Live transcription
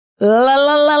La la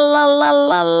la la la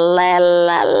la la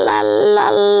la la la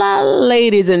la.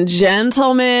 Ladies and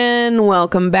gentlemen,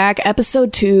 welcome back.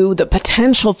 Episode 2, the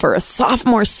potential for a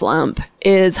sophomore slump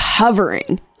is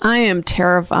hovering. I am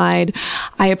terrified.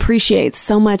 I appreciate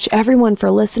so much everyone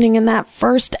for listening in that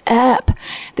first ep.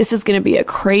 This is going to be a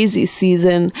crazy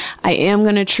season. I am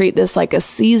going to treat this like a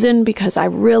season because I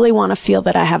really want to feel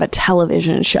that I have a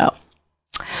television show.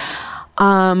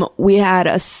 We had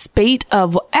a spate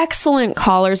of excellent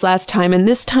callers last time, and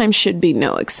this time should be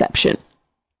no exception.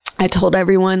 I told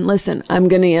everyone, listen, I'm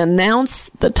going to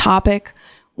announce the topic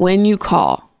when you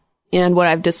call. And what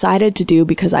I've decided to do,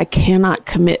 because I cannot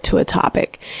commit to a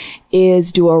topic,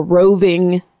 is do a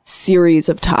roving series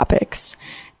of topics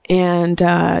and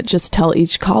just tell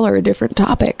each caller a different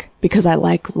topic, because I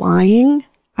like lying,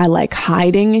 I like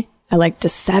hiding, I like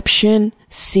deception,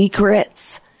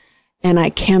 secrets, and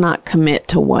I cannot commit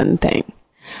to one thing.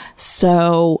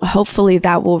 So hopefully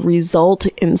that will result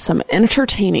in some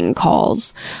entertaining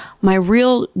calls. My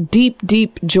real deep,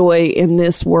 deep joy in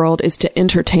this world is to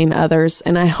entertain others,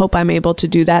 and I hope I'm able to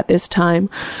do that this time.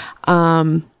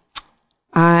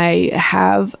 I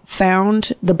have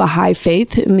found the Baha'i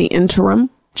faith in the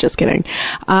interim. Just kidding.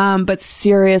 But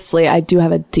seriously, I do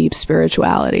have a deep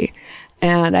spirituality,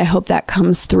 and I hope that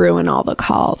comes through in all the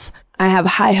calls. I have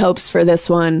high hopes for this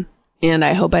one, and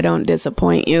I hope I don't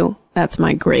disappoint you. That's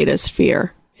my greatest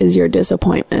fear, is your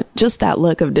disappointment. Just that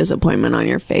look of disappointment on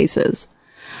your faces.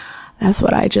 That's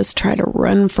what I just try to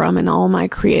run from in all my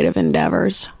creative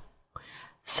endeavors.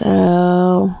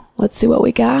 So, let's see what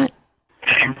we got.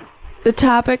 The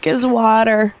topic is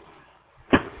water.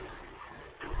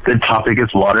 The topic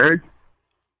is water?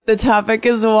 The topic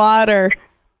is water.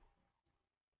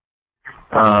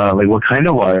 Like what kind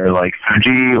of water? Like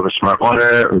Fuji or Smart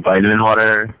Water or vitamin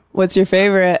water? What's your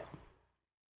favorite?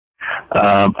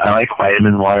 I like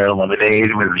vitamin water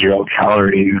lemonade with 0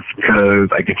 calories because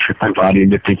I can trick my body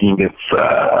into thinking it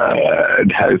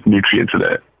has nutrients in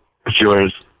it. What's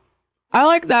yours? I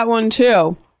like that one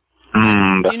too.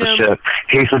 That's the shit.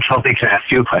 Hey, so Chelsea, can I ask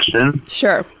you a question?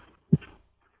 Sure.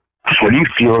 What do you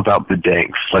feel about the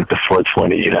danks, like the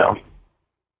 420, you know?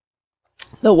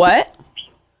 The what?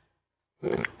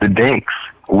 The danks,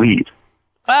 weed.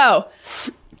 Oh.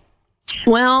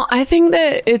 Well, I think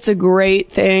that it's a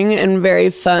great thing and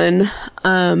very fun.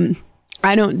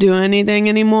 I don't do anything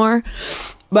anymore,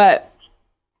 but...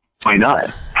 Why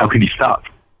not? How could you stop?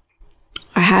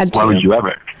 I had to. Why would you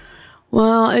ever?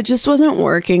 Well, it just wasn't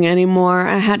working anymore.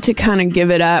 I had to kind of give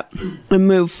it up and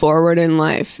move forward in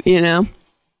life, you know?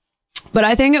 But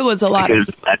I think it was a lot of...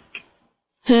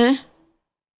 Huh?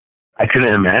 I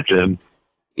couldn't imagine.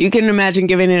 You can imagine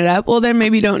giving it up? Well, then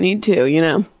maybe you don't need to, you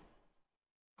know?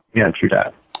 Yeah, true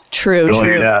that. True.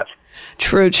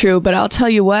 True. But I'll tell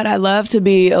you what, I love to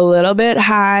be a little bit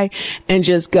high and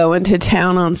just go into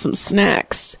town on some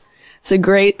snacks. It's a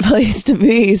great place to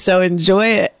be, so enjoy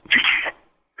it.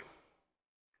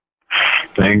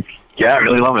 Thanks. Yeah, I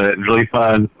really love it. It's really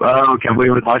fun. Oh, can't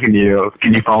believe we're talking to you.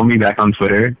 Can you follow me back on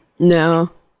Twitter? No.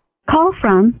 Call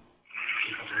from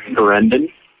Brendan.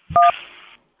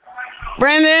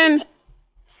 Brendan!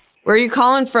 Where are you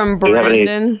calling from,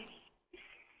 Brendan?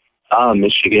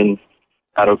 Michigan,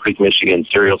 Battle Creek, Michigan,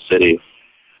 Cereal City.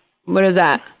 What is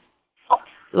that? A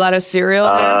lot of cereal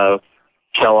there?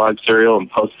 Kellogg cereal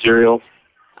and Post cereal.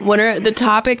 The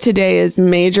topic today is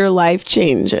major life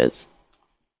changes.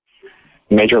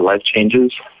 Major life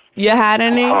changes? You had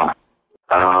any?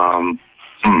 I'm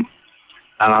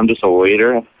just a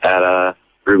waiter at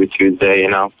Ruby Tuesday, you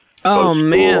know. Oh,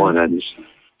 man. And I'm just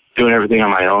doing everything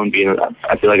on my own.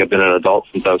 I feel like I've been an adult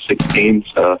since I was 16,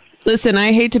 so... Listen,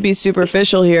 I hate to be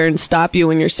superficial here and stop you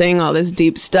when you're saying all this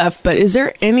deep stuff, but is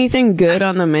there anything good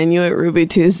on the menu at Ruby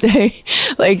Tuesday?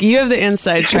 Like, you have the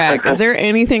inside track. Is there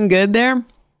anything good there?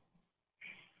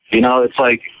 You know, it's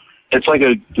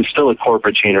still a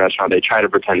corporate chain restaurant. They try to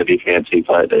pretend to be fancy,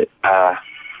 but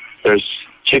there's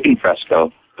chicken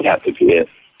fresco. Would have to be it.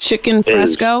 Chicken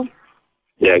fresco?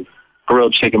 Yeah,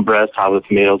 grilled chicken breast, topped with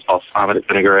tomatoes, balsamic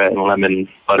vinaigrette, and lemon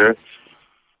butter.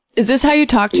 Is this how you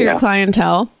talk to your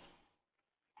clientele?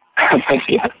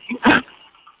 Yeah.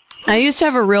 I used to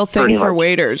have a real thing for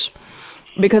waiters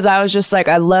because I was just like,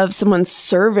 I love someone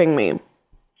serving me.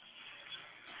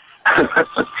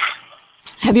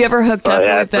 Have you ever hooked up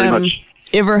with them?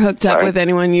 Ever hooked up with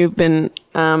anyone you've been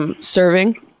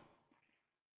serving?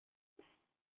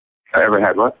 I ever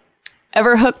had what?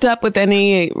 Ever hooked up with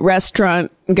any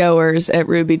restaurant goers at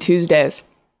Ruby Tuesdays?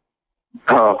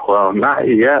 Oh, well, not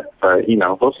yet, but, you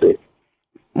know, we'll see.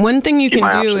 One thing you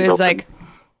can do is, like,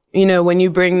 you know, when you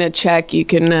bring the check, you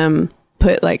can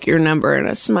put, like, your number in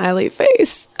a smiley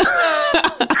face.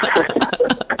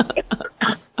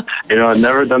 I've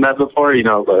never done that before,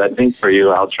 but I think for you,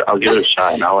 I'll give it a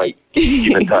shot, and I'll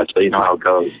keep in touch, so you know how it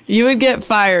goes. You would get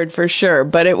fired for sure,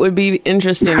 but it would be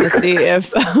interesting to see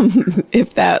if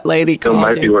that lady called you. It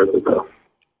might be worth it though.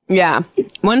 Yeah.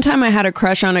 One time I had a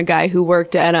crush on a guy who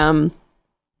worked at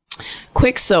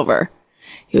Quicksilver.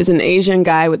 He was an Asian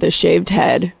guy with a shaved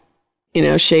head,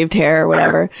 shaved hair or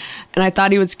whatever. And I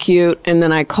thought he was cute, and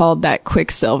then I called that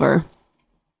Quicksilver.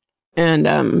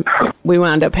 And we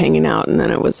wound up hanging out, and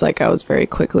then it was like I was very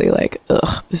quickly like,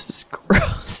 ugh, this is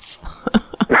gross.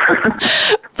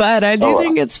 But I do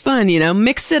think it's fun,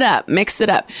 mix it up.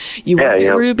 You work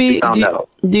at Ruby.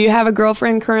 Do you have a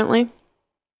girlfriend currently?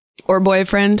 Or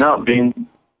boyfriend? No,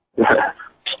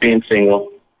 just being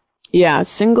single. Yeah,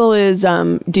 single is,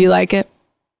 do you like it?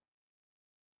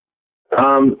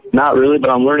 Not really, but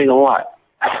I'm learning a lot.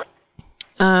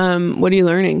 What are you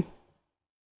learning?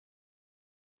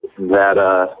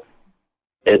 That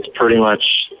it's pretty much,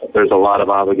 there's a lot of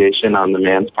obligation on the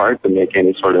man's part to make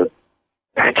any sort of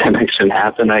connection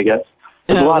happen, I guess.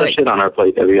 There's a lot of shit on our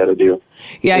plate that we got to do.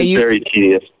 Yeah, it's very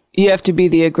tedious. You have to be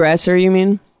the aggressor, you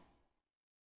mean?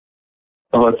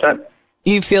 Oh, what's that?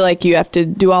 You feel like you have to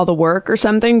do all the work or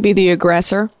something? Be the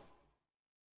aggressor?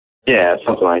 Yeah,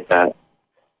 something like that.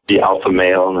 Be alpha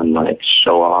male and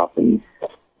show off and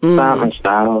not my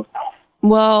style.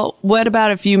 Well, what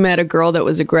about if you met a girl that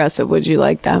was aggressive? Would you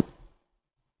like that?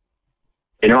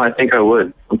 I think I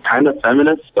would. I'm kind of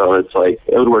feminist, so it's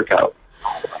it would work out.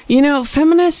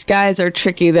 Feminist guys are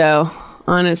tricky though.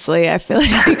 Honestly, I feel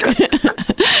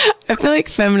like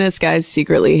feminist guys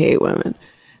secretly hate women.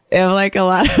 They have a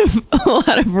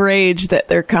lot of rage that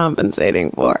they're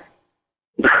compensating for.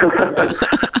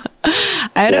 I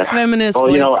had a feminist.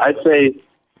 Well, I'd say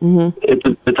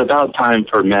it's about time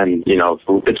for men.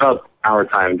 It's about our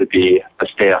time to be a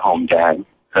stay-at-home dad,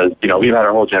 because we've had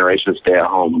our whole generation of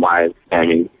stay-at-home wives. I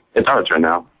mean, it's our turn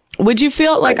now. Would you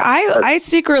feel I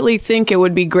secretly think it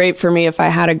would be great for me if I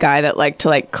had a guy that liked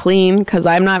to clean, because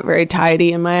I'm not very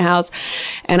tidy in my house,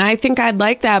 and I think I'd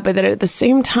like that. But that at the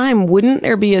same time, wouldn't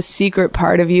there be a secret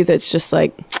part of you that's just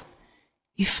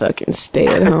you fucking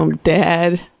stay-at-home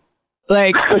dad?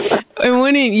 And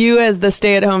wouldn't you, as the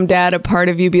stay-at-home dad, a part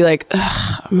of you be ugh,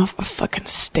 I'm a fucking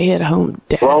stay-at-home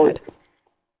dad? Well,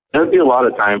 there'd be a lot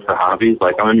of time for hobbies.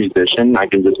 I'm a musician. I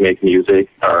can just make music,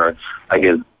 or I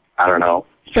don't know.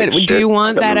 But do you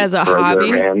want that as a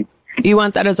hobby? You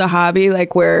want that as a hobby,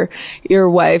 where your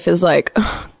wife is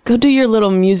go do your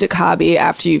little music hobby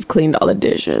after you've cleaned all the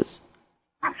dishes?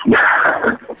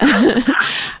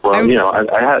 Well,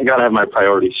 I gotta have my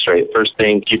priorities straight. First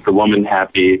thing, keep the woman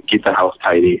happy, keep the house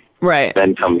tidy. Right.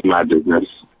 Then comes my business,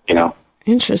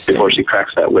 Interesting. Before she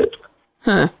cracks that whip.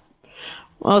 Huh.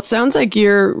 Well, it sounds like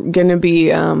you're gonna be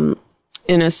in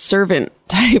a servant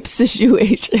type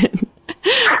situation.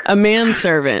 A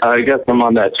manservant. I guess I'm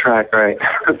on that track, right?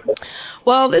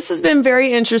 Well, this has been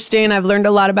very interesting. I've learned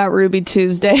a lot about Ruby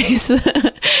Tuesdays.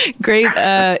 Great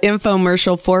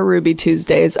infomercial for Ruby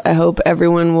Tuesdays. I hope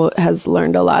everyone has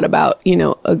learned a lot about,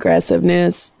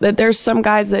 aggressiveness. That there's some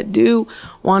guys that do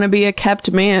want to be a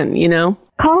kept man,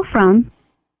 Call from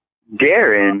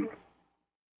Darren.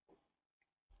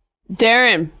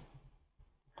 Darren.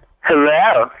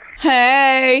 Hello.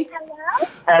 Hey.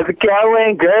 How's it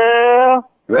going, girl?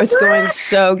 It's going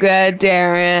so good,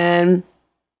 Darren.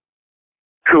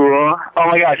 Cool.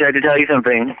 Oh my gosh, I have to tell you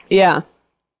something. Yeah.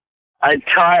 I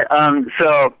taught,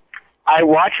 so I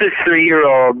watch this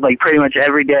 3-year-old pretty much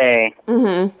every day,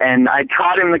 and I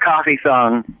taught him the coffee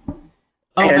song.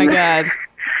 Oh my God.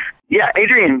 Yeah,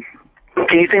 Adrian,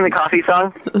 can you sing the coffee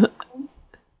song?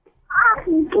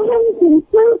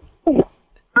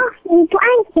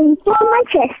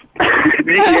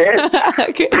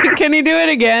 Can you do it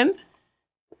again?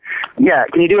 Yeah,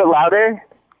 can you do it louder?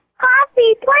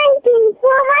 Coffee planking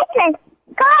for my chest.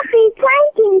 Coffee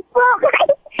planking for my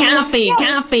Coffee,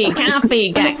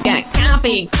 got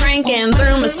coffee cranking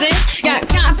through my cyst. Got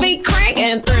coffee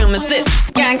cranking through my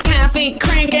cyst. Got coffee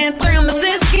cranking through my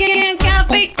cyst. Got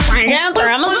coffee cranking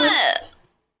through my cyst.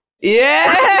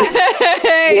 Yeah,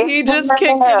 he just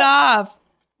kicked it off.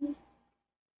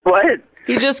 What?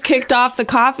 He just kicked off the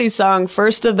coffee song,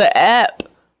 first of the ep.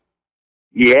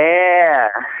 Yeah,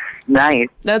 nice.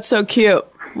 That's so cute.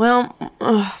 Well,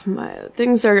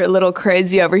 things are a little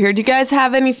crazy over here. Do you guys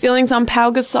have any feelings on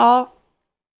Pau Gasol?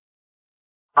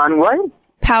 On what?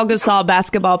 Pau Gasol,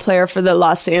 basketball player for the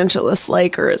Los Angeles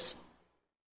Lakers.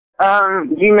 I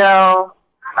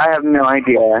have no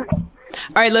idea.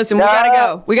 All right, listen, we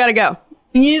gotta go.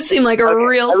 You seem like a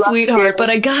real sweetheart, but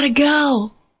I gotta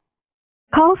go.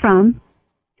 Call from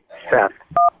Seth.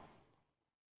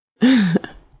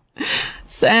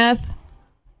 Seth.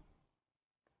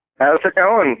 How's it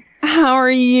going? How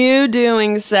are you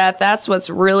doing, Seth? That's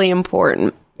what's really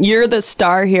important. You're the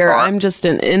star here. I'm just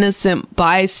an innocent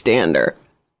bystander.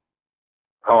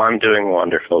 Oh, I'm doing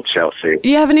wonderful, Chelsea. Do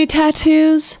you have any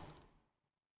tattoos?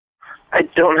 I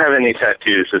don't have any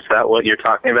tattoos. Is that what you're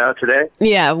talking about today?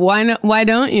 Yeah, why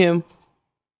don't you?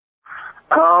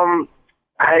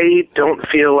 I don't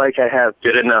feel like I have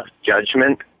good enough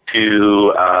judgment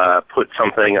to put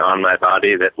something on my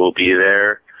body that will be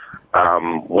there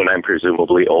when I'm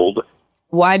presumably old.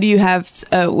 Why do you have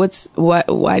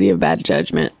why do you have bad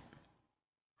judgment?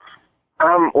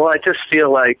 Well, I just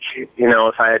feel like,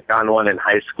 if I had gotten one in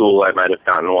high school, I might have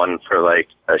gotten one for like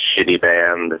a shitty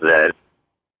band that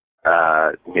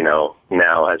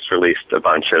now has released a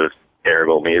bunch of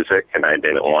terrible music, and I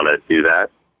didn't want to do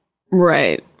that.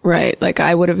 Right. Like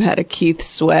I would have had a Keith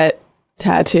Sweat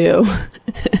tattoo.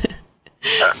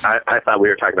 I thought we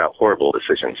were talking about horrible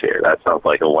decisions here. That sounds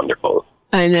like a wonderful...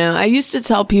 I know. I used to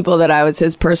tell people that I was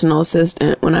his personal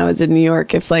assistant when I was in New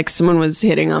York. If like someone was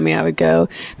hitting on me, I would go,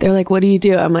 they're like, what do you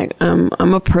do? I'm like, I'm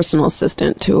a personal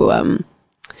assistant to,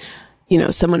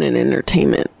 someone in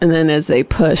entertainment. And then as they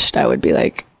pushed, I would be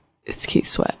like, it's Keith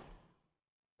Sweat.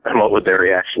 And what would their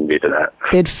reaction be to that?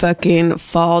 They'd fucking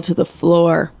fall to the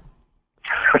floor.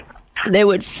 They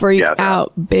would freak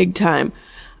out big time.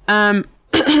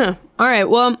 All right.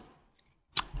 Well,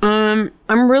 I'm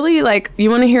really like, you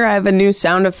want to hear, I have a new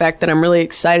sound effect that I'm really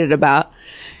excited about.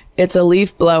 It's a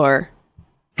leaf blower.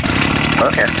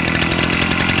 Okay.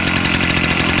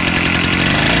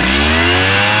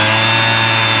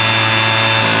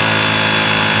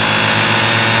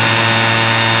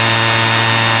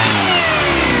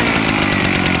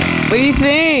 What do you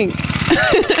think?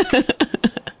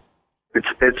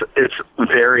 It's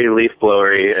very leaf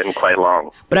blowery and quite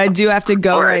long. But I do have to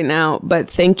go right now. But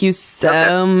thank you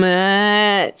so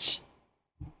much.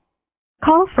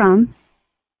 Call from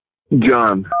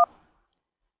John.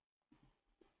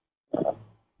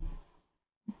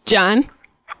 John?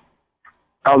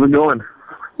 How's it going?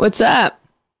 What's up?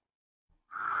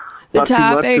 The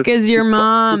topic is your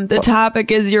mom. The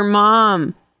topic is your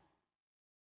mom.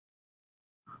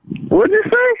 What did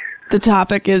you say? The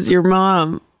topic is your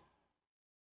mom.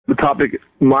 The topic,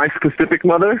 my specific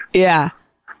mother? Yeah.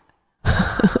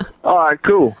 All right,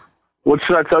 cool. What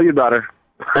should I tell you about her?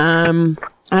 I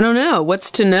don't know.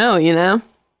 What's to know,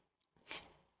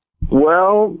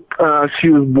 Well, she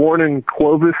was born in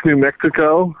Clovis, New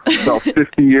Mexico, about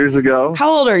 50 years ago. How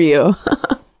old are you?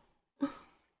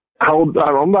 How old?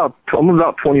 I'm about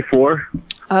 24.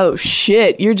 Oh,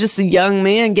 shit. You're just a young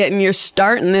man getting your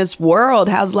start in this world.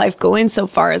 How's life going so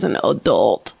far as an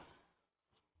adult?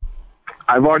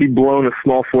 I've already blown a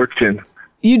small fortune.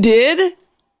 You did?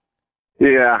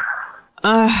 Yeah.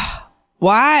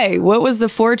 Why? What was the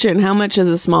fortune? How much is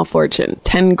a small fortune?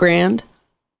 10 grand?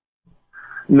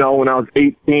 No, when I was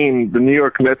 18, the New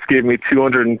York Mets gave me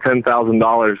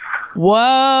 $210,000.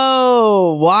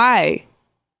 Whoa. Why?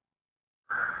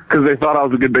 Because they thought I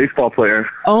was a good baseball player.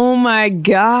 Oh, my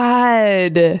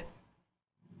God.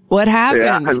 What happened?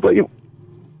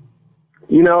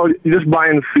 Yeah, just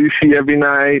buying sushi every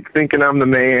night, thinking I'm the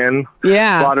man.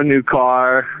 Yeah. Bought a new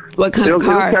car. What kind of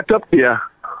car? It'll catch up to you.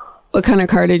 What kind of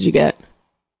car did you get?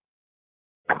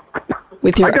 I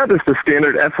got just a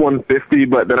standard F-150,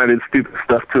 but then I did stupid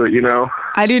stuff to it,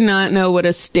 I do not know what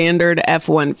a standard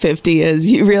F-150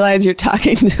 is. You realize you're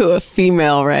talking to a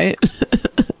female, right?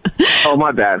 Oh,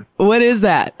 my bad. What is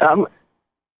that?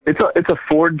 It's a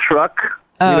Ford truck.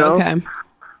 Oh, okay.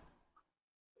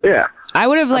 Yeah. I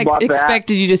would have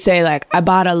expected you to say I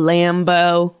bought a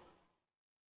Lambo.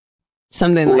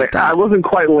 Something like that. I wasn't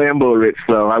quite Lambo rich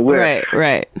though. I wish.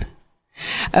 Right.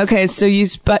 Okay, so you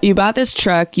bought this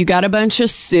truck. You got a bunch of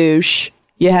sush.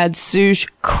 You had sush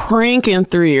cranking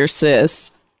through your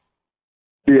sis.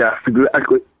 Yeah,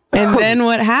 exactly. And then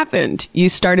what happened? You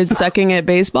started sucking at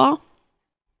baseball?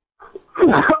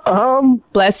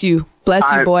 Bless you,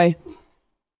 boy.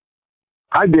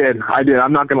 I did.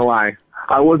 I'm not gonna lie.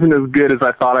 I wasn't as good as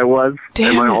I thought I was.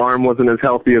 Damn and my arm wasn't as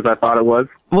healthy as I thought it was.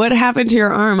 What happened to your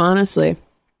arm, honestly?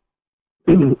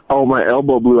 Oh, my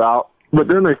elbow blew out. But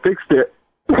then they fixed it.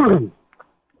 And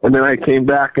then I came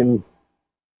back and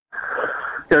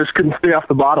I just couldn't stay off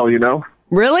the bottle,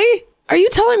 Really? Are you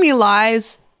telling me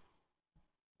lies?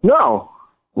 No.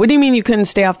 What do you mean you couldn't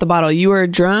stay off the bottle? You were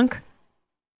drunk?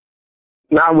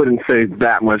 No, I wouldn't say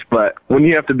that much, but when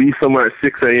you have to be somewhere at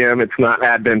 6 a.m., it's not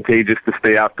advantageous to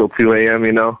stay out till 2 a.m.,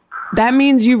 That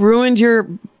means you ruined your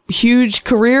huge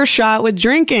career shot with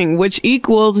drinking, which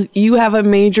equals you have a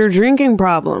major drinking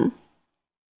problem.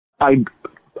 I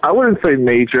I wouldn't say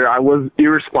major. I was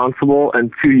irresponsible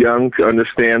and too young to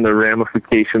understand the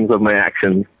ramifications of my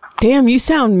actions. Damn, you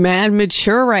sound mad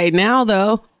mature right now,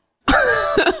 though.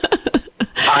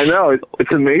 I know.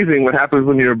 It's amazing what happens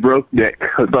when you're a broke dick.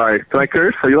 Sorry. Can I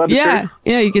curse? Are you allowed to curse?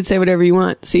 Yeah, you can say whatever you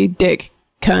want. See, dick,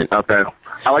 cunt. Okay.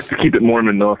 I like to keep it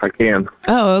Mormon, though, if I can.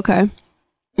 Oh, okay.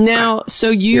 Now, so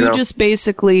you just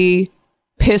basically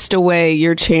pissed away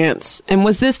your chance. And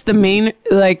was this the main,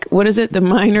 like, what is it, the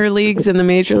minor leagues and the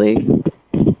major leagues?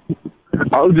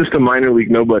 I was just a minor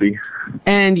league nobody.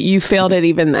 And you failed at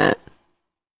even that.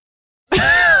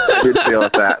 I did fail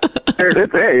at that.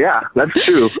 Hey, yeah, that's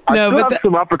true. I still have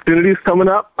some opportunities coming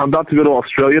up. I'm about to go to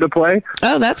Australia to play.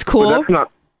 Oh, that's cool.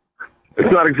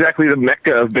 It's not exactly the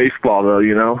mecca of baseball, though,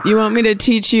 you know? You want me to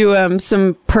teach you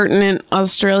some pertinent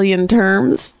Australian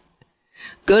terms?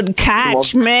 Good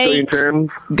catch, mate.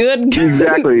 Terms. Good.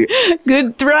 Exactly.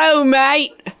 Good throw,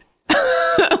 mate.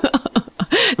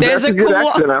 There's a good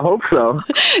accent, I hope so.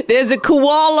 There's a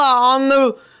koala on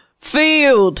the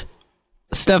field.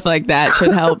 Stuff like that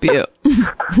should help you.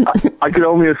 I can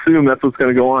only assume that's what's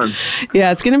going to go on.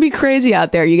 Yeah, it's going to be crazy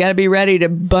out there. You got to be ready to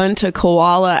bunt a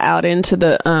koala out into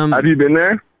the... Have you been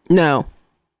there? No.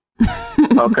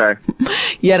 Okay.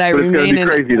 Yet I remain... It's going to be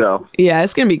crazy, though. Yeah,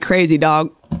 it's going to be crazy,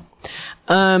 dog.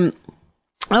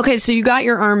 Okay, so you got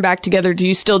your arm back together. Do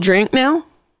you still drink now?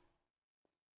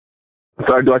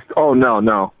 Sorry, oh,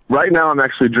 no. Right now I'm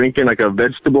actually drinking like a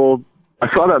vegetable...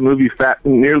 I saw that movie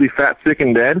Nearly Fat, Sick,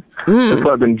 and Dead. That's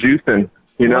what I've been juicing,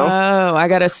 you know? Oh, I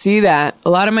got to see that. A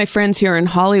lot of my friends here in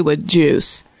Hollywood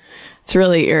juice. It's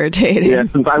really irritating. Yeah,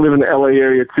 since I live in the LA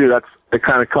area too, it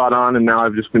kind of caught on, and now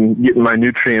I've just been getting my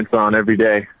nutrients on every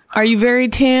day. Are you very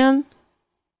tan?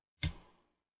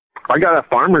 I got a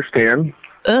farmer's tan.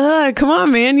 Come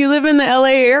on, man. You live in the LA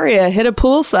area. Hit a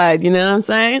poolside, you know what I'm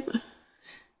saying?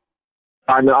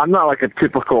 I know, I'm not like a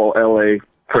typical LA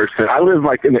person. I live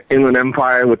like in the Inland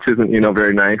Empire, which isn't,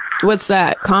 very nice. What's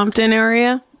that? Compton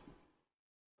area?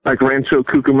 Like Rancho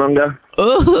Cucamonga.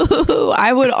 Ooh,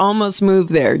 I would almost move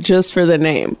there just for the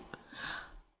name.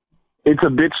 It's a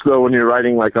bitch though when you're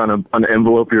writing like on an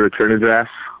envelope your return address.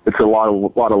 It's a lot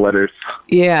of letters.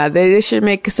 Yeah, they should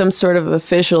make some sort of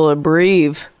official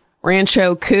abbrev.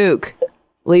 Rancho Cook.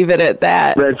 Leave it at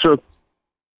that. Rancho.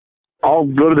 I'll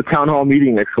go to the town hall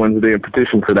meeting next Wednesday and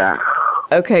petition for that.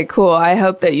 Okay, cool. I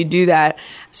hope that you do that.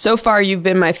 So far, you've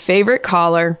been my favorite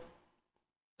caller.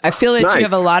 I feel that you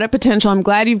have a lot of potential. I'm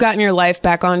glad you've gotten your life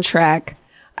back on track.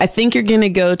 I think you're going to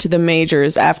go to the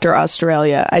majors after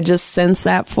Australia. I just sense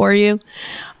that for you.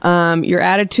 Your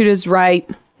attitude is right.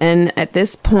 And at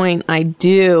this point, I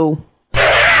do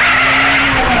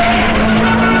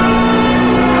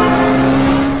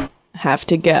have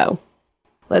to go.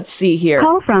 Let's see here.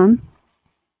 Call from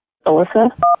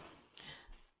Alyssa.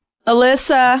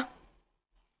 Alyssa.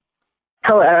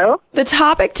 Hello? The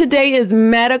topic today is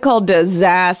medical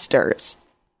disasters.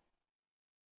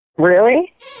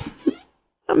 Really?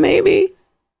 Maybe.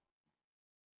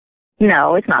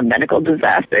 No, it's not medical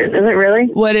disasters. Is it really?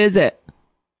 What is it?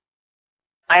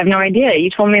 I have no idea.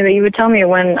 You told me that you would tell me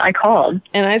when I called.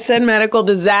 And I said medical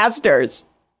disasters.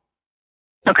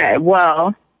 Okay,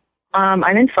 well, I'm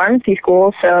in pharmacy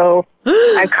school, so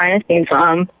I've kind of seen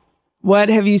some. What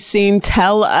have you seen?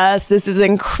 Tell us. This is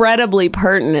incredibly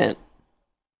pertinent.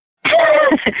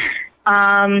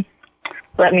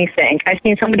 Let me think. I've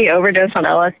seen somebody overdose on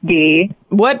LSD.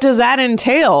 What does that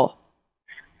entail?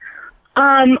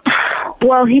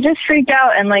 Well, he just freaked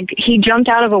out and he jumped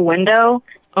out of a window.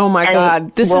 Oh my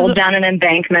God. This rolled down an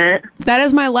embankment. That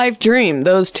is my life dream.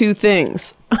 Those two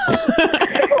things.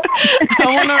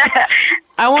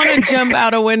 I want to jump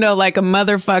out a window like a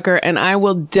motherfucker, and I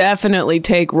will definitely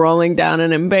take rolling down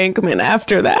an embankment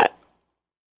after that.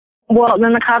 Well,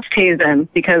 then the cops tased him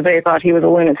because they thought he was a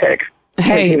lunatic.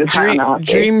 Hey,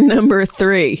 dream number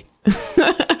 3.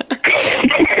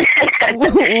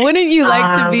 Wouldn't you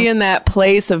like to be in that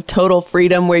place of total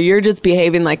freedom where you're just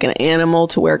behaving like an animal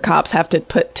to where cops have to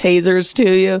put tasers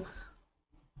to you?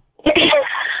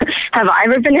 Have I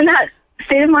ever been in that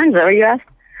state of mind? Is that what you asked?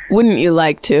 Wouldn't you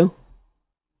like to?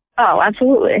 Oh,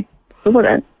 absolutely. Who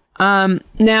wouldn't?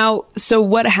 Now, so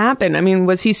what happened? I mean,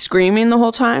 was he screaming the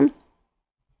whole time?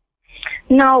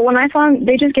 No, when I saw him,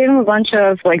 they just gave him a bunch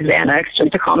of Xanax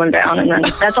just to calm him down, and then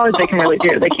that's all they can really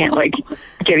do. They can't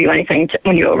give you anything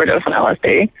when you overdose on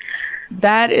LSD.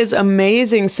 That is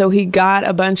amazing. So he got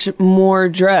a bunch more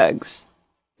drugs.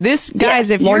 This,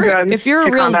 guys, if you're a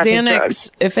real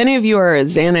Xanax, if any of you are a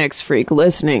Xanax freak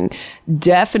listening,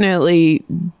 definitely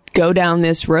go down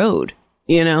this road.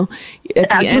 At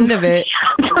the end of it,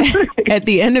 at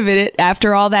the end of it,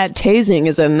 after all that tasing,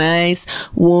 is a nice,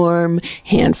 warm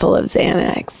handful of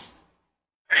Xanax.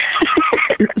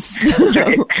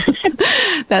 So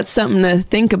that's something to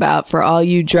think about for all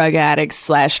you drug addicts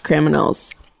 /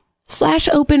 criminals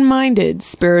 / open-minded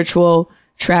spiritual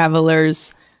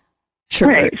travelers.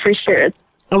 Right, for sure.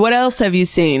 What else have you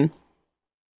seen?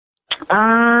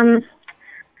 I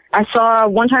saw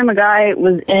one time a guy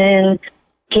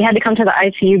he had to come to the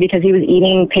ICU because he was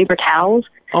eating paper towels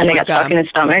and they got stuck in his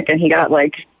stomach and he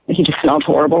just smelled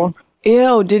horrible.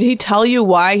 Ew, did he tell you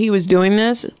why he was doing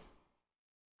this?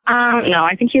 No,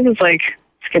 I think he was like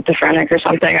schizophrenic or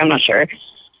something. I'm not sure.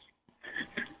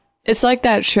 It's like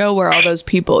that show where all those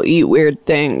people eat weird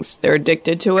things. They're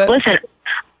addicted to it. Listen,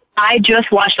 I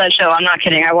just watched that show. I'm not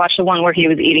kidding. I watched the one where his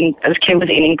kid was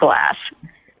eating glass.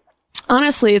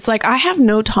 Honestly, it's like I have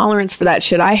no tolerance for that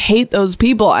shit. I hate those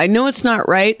people. I know it's not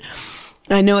right.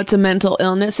 I know it's a mental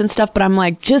illness and stuff, but I'm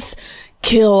like, just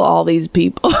kill all these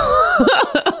people.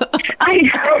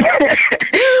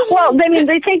 Well, I mean,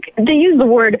 they use the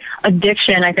word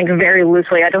addiction, I think, very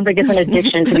loosely. I don't think it's an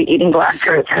addiction to be eating glass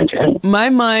for attention. My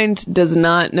mind does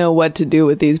not know what to do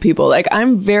with these people. Like,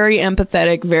 I'm very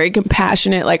empathetic, very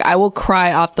compassionate. Like, I will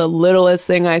cry off the littlest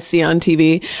thing I see on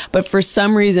TV. But for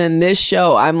some reason, this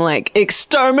show, I'm like,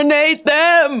 exterminate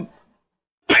them!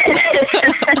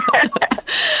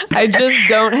 I just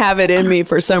don't have it in me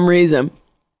for some reason.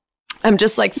 I'm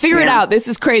just like, figure it out. This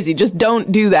is crazy. Just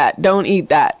don't do that. Don't eat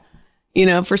that. You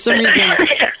know, for some reason,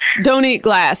 don't eat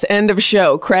glass. End of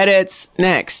show. Credits.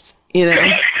 Next. You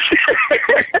know?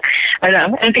 I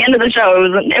know. At the end of the show,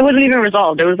 it wasn't even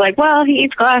resolved. It was like, well, he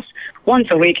eats glass once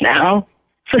a week now.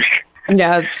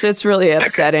 Yeah, it's really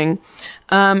upsetting.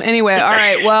 Anyway, all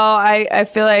right. Well, I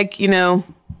feel like, you know,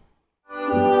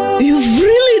 you've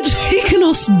really taken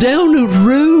us down a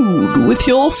road with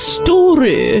your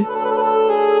story.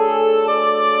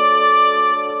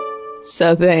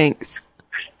 So thanks.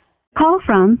 Call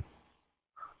from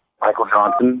Michael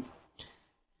Johnson.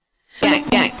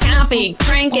 Got coffee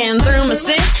cranking through my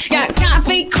sis. Got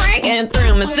coffee cranking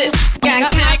through my sis.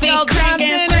 Got coffee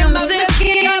cranking through my sis.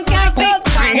 Got coffee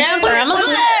cranking through my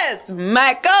sis.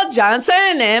 Michael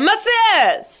Johnson and my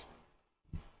sis.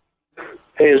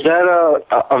 Hey, is that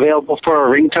available for a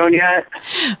ringtone yet?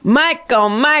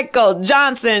 Michael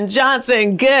Johnson,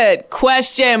 good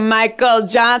question, Michael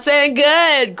Johnson,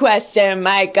 good question,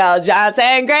 Michael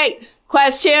Johnson, great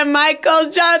question, Michael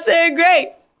Johnson,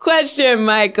 great question,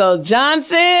 Michael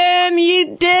Johnson,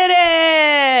 you did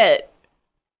it!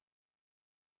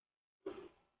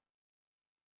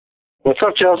 What's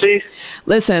up, Chelsea?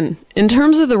 Listen, in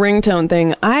terms of the ringtone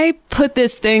thing, I put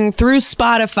this thing through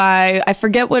Spotify. I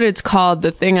forget what it's called, the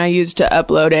thing I used to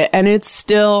upload it, and it's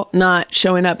still not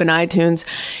showing up in iTunes.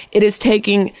 It is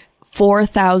taking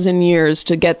 4,000 years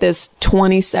to get this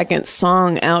 20-second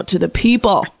song out to the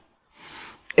people.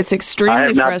 It's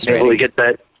extremely frustrating. I have not been able to get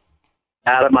that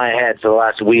out of my head for the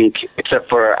last week, except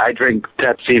for I drink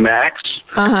Pepsi Max,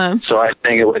 so I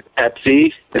sing it with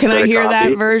Pepsi. Can I hear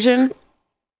that version?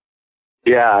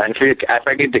 Yeah, and if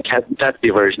I get the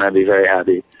Pepsi version, I'd be very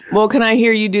happy. Well, can I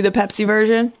hear you do the Pepsi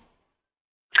version?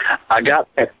 I got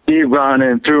Pepsi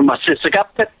running through my sis. I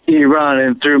got Pepsi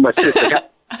running through my sis. I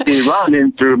got Pepsi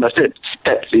running through my sis.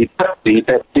 Pepsi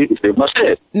through my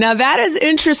sis. Now that is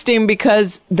interesting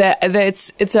because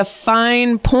it's a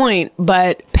fine point,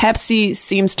 but Pepsi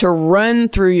seems to run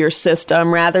through your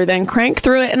system rather than crank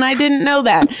through it, and I didn't know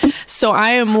that. So I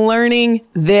am learning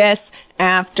this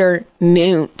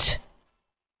afternoon.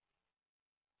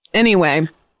 Anyway,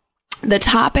 the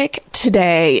topic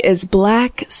today is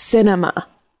black cinema.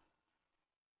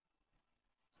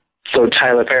 So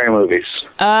Tyler Perry movies.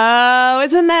 Oh,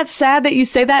 isn't that sad that you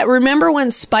say that? Remember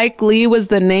when Spike Lee was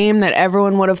the name that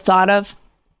everyone would have thought of?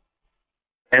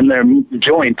 And they're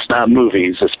joints, not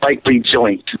movies. A Spike Lee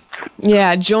joint.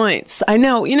 Yeah, joints. I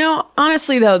know. You know,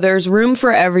 honestly, though, there's room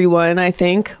for everyone, I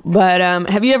think. But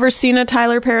have you ever seen a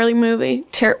Tyler Perry movie?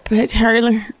 Tyler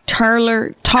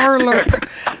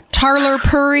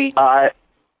Perry? I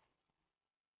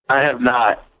have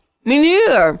not. Me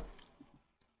neither.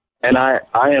 And I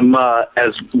am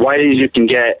as white as you can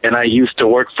get, and I used to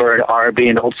work for an R&B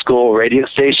and old school radio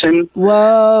station.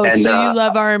 Whoa, and, so you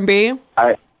love R&B?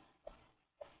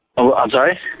 I'm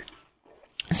sorry?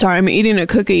 Sorry, I'm eating a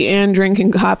cookie and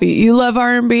drinking coffee. You love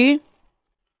R&B?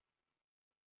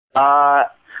 I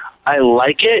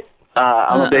like it.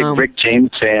 I'm a big Rick James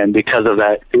fan because of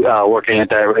that, working at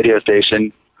that radio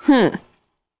station.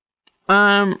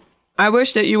 I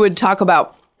wish that you would talk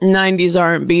about 90s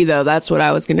R&B, though. That's what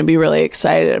I was going to be really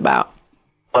excited about.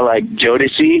 Like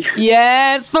Jodeci?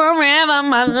 Yes, forever,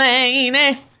 my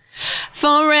lady.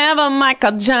 Forever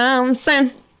Michael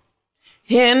Johnson.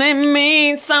 And it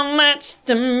means so much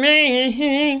to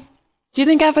me. Do you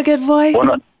think I have a good voice?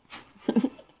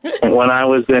 When I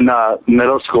was in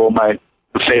middle school, my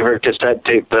favorite cassette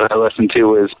tape that I listened to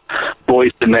was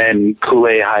Boyz II Men,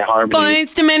 Kool-Aid High Harmony.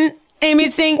 Boyz II Men,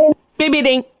 ABC, Baby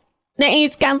Dink, the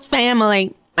East Coast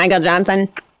Family. Michael Johnson.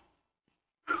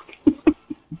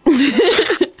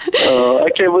 I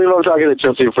can't believe I'm talking to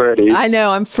Chelsea Peretti. I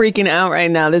know, I'm freaking out right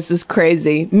now. This is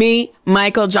crazy. Me,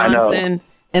 Michael Johnson,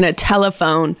 and a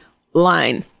telephone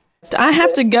line. I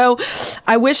have to go.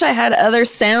 I wish I had other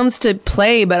sounds to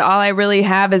play, but all I really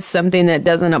have is something that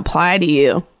doesn't apply to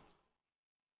you.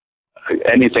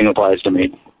 Anything applies to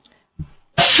me.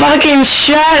 Fucking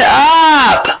shut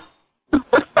up!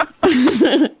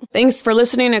 Thanks for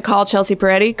listening to Call Chelsea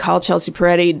Peretti,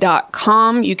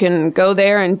 callchelseaperetti.com. You can go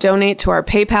there and donate to our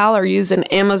PayPal or use an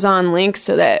Amazon link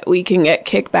so that we can get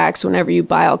kickbacks whenever you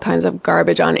buy all kinds of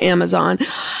garbage on Amazon,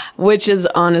 which is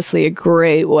honestly a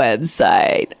great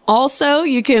website. Also,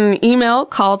 you can email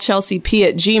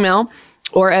callchelseap@gmail.com,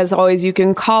 or as always, you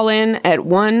can call in at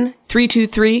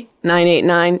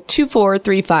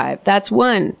 1-323-989-2435. That's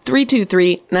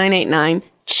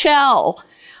 1-323-989-CHEL.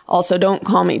 Also, don't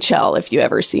call me Chell if you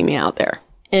ever see me out there.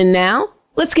 And now,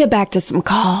 let's get back to some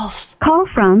calls. Call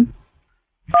from.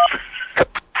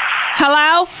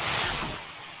 Hello?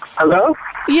 Hello?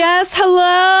 Yes,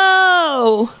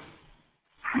 hello.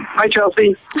 Hi,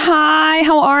 Chelsea. Hi,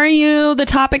 how are you? The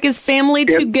topic is family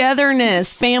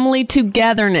togetherness. Family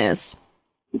togetherness.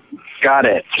 Got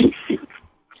it.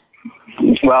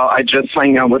 Well, I just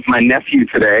hung out with my nephew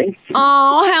today.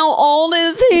 Oh, how old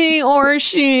is he or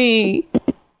she?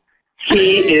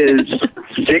 He is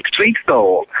 6 weeks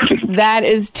old. That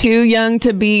is too young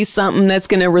to be something that's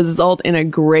going to result in a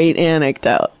great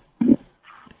anecdote.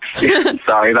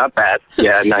 Sorry about that.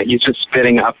 Yeah, no, he's just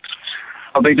spitting up.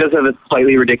 Although he does have a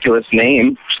slightly ridiculous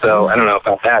name, so I don't know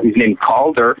about that. He's named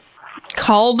Calder.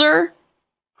 Calder?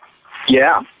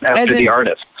 Yeah, after the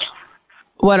artist.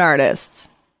 What artists?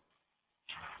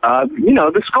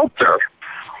 The sculptor.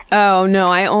 Oh,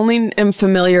 no, I only am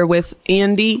familiar with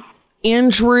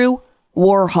Andrew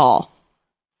Warhol.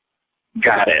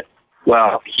 Got it.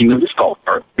 Well, he was a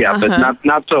sculptor. Yeah, but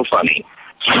not so funny.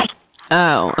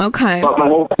 Oh, okay. But my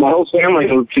whole family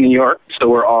moved to New York, so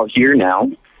we're all here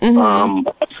now. Mm-hmm.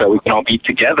 So we can all be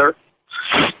together.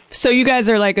 So you guys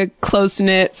are like a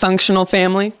close-knit, functional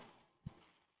family?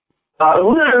 I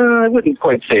wouldn't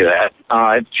quite say that.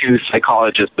 I have 2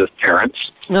 psychologists as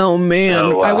parents. Oh, man.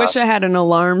 So, I wish I had an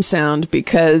alarm sound,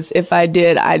 because if I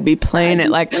did, I'd be playing it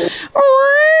like...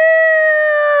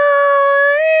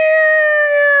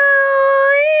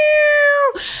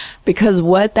 Because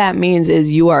what that means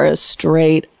is you are a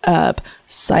straight-up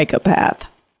psychopath.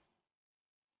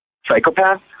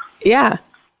 Psychopath? Yeah.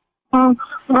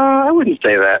 I wouldn't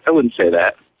say that.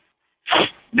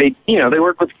 They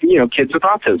work with, kids with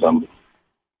autism.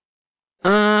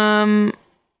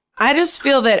 I just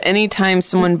feel that anytime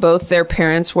both their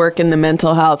parents work in the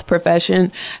mental health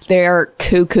profession, they are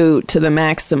cuckoo to the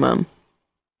maximum.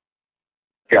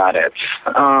 Got it.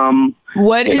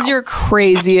 What is your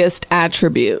craziest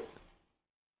attribute?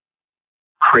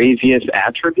 Craziest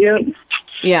attribute?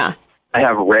 Yeah. I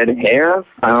have red hair.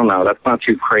 I don't know. That's not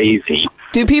too crazy.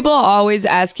 Do people always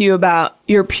ask you about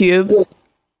your pubes?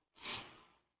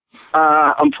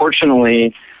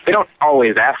 Unfortunately, they don't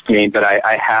always ask me, but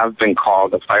I have been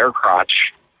called a fire crotch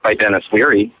by Dennis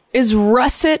Leary. Is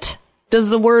russet? Does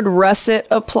the word russet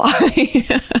apply?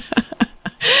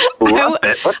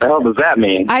 Russet? What the hell does that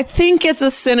mean? I think it's a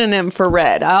synonym for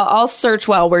red. I'll search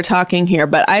while we're talking here,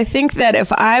 but I think that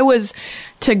if I was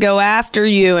to go after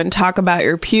you and talk about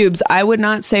your pubes, I would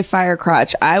not say fire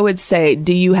crotch. I would say,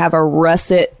 do you have a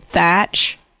russet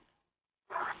thatch?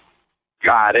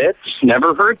 Got it.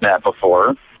 Never heard that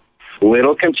before.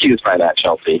 Little confused by that,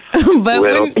 Chelsea. But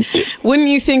wouldn't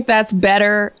you think that's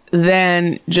better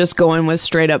than just going with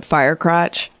straight up fire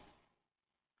crotch?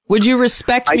 Would you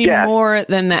respect me more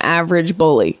than the average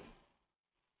bully?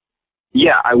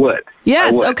 Yeah, I would.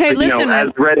 Yes, I would. Okay, but, listen. As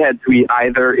redheads, we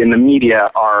either in the media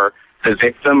are the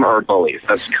victim or bullies.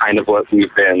 That's kind of what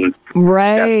we've been.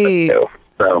 Right.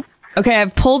 So. Okay,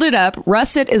 I've pulled it up.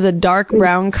 Russet is a dark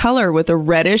brown color with a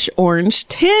reddish orange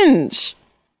tinge.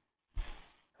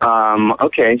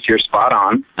 Okay, so you're spot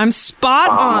on. I'm spot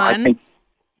on.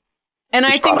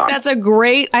 I think that's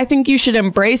I think you should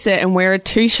embrace it and wear a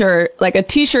t-shirt, like a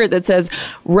t-shirt that says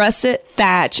russet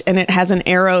thatch, and it has an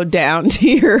arrow down to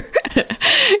your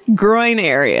groin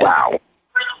area. Wow.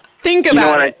 Think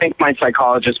about it. I think my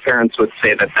psychologist parents would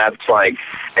say that that's like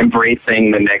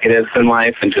embracing the negatives in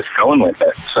life and just going with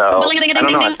it. So, I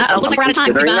don't know. Uh-oh, looks like we're out of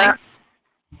time. Goodbye.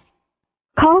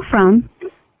 Call from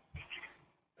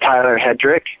Tyler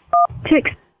Hedrick.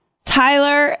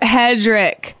 Tyler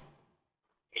Hedrick.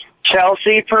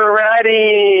 Chelsea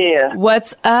Peretti.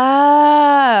 What's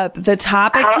up? The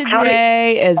topic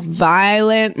today is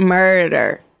violent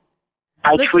murder.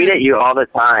 I tweet at you all the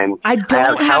time. I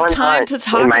don't have time to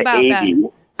talk about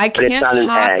that. I can't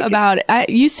talk about it.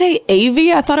 You say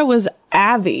AV? I thought it was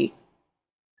AVI.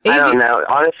 I don't know.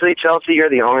 Honestly, Chelsea, you're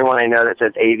the only one I know that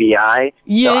says AVI.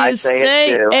 You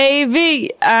say AV.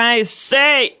 I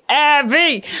say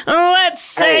AVI. Let's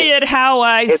say it how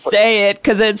I say it,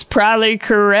 because it's probably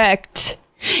correct.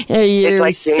 You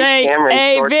like say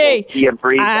AV.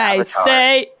 I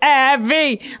say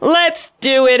AV. Let's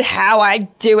do it how I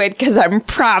do it, because I'm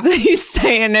probably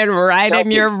saying it right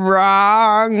and you're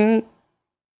wrong.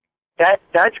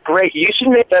 That's great. You should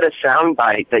make that a sound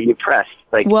bite that you press.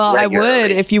 Well, regularly. I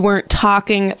would if you weren't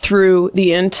talking through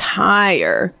the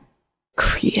entire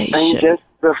creation. I'm just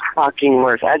the fucking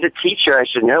worst. As a teacher, I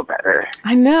should know better.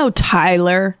 I know,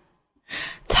 Tyler.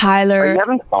 Are you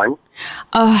having fun?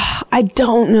 I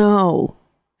don't know.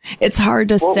 It's hard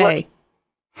to say.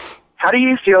 How do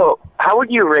you feel? How would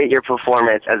you rate your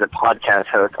performance as a podcast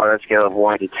host on a scale of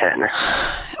 1 to 10?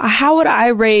 How would I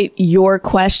rate your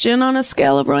question on a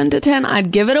scale of 1 to 10?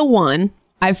 I'd give it a 1.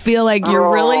 I feel like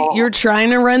you're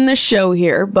trying to run the show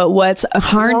here, but what's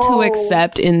hard to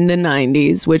accept in the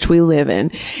 90s, which we live in,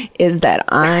 is that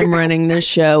I'm running the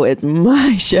show. It's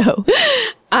my show.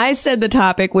 I said the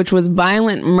topic, which was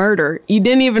violent murder. You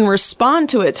didn't even respond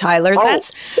to it, Tyler.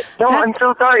 I'm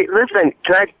so sorry. Listen,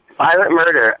 violent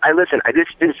murder. This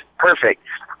is perfect.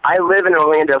 I live in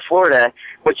Orlando, Florida,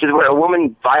 which is where a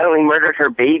woman violently murdered her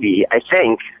baby, I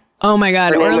think. Oh my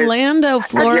God. Orlando,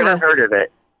 Florida. I've never heard of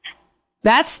it.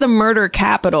 That's the murder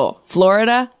capital.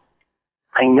 Florida?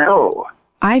 I know.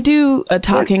 I do a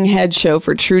talking head show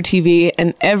for True TV,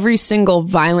 and every single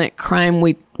violent crime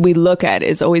we look at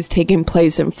is always taking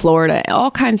place in Florida. All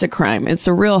kinds of crime. It's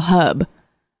a real hub.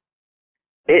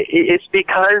 It's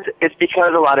because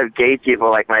a lot of gay people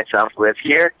like myself live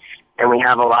here, and we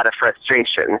have a lot of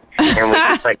frustration, and we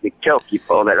just like to kill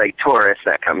people that like tourists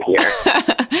that come here.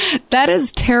 That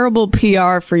is terrible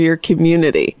PR for your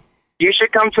community. You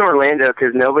should come to Orlando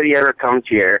because nobody ever comes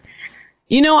here.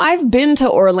 You know, I've been to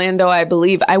Orlando, I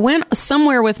believe. I went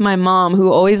somewhere with my mom,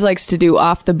 who always likes to do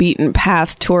off the beaten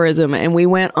path tourism, and we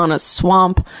went on a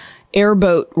swamp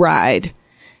airboat ride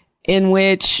in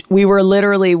which we were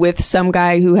literally with some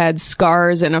guy who had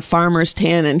scars and a farmer's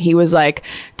tan, and he was like,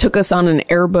 took us on an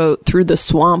airboat through the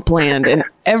swampland, and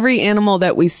every animal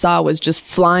that we saw was just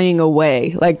flying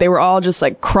away. Like, they were all just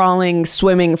like crawling,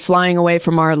 swimming, flying away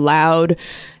from our loud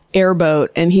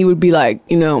airboat, and he would be like,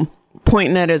 you know,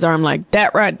 pointing at his arm like,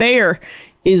 that right there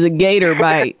is a gator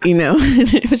bite, you know.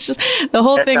 It was just, the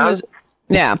whole thing was,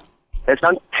 yeah. It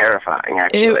sounds terrifying,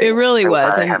 actually. It really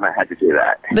was. I haven't had to do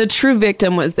that. The true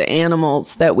victim was the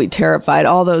animals that we terrified,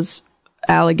 all those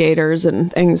alligators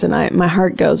and things, and my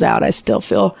heart goes out. I still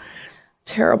feel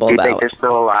terrible about it. Do you think they're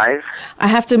still alive? I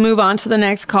have to move on to the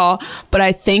next call, but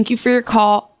I thank you for your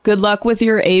call. Good luck with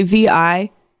your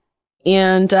AVI.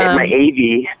 And my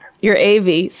AV. Your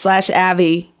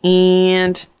AV/AVI.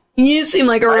 And you seem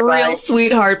like a real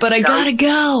sweetheart, but I gotta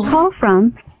go. Call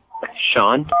from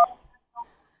Sean.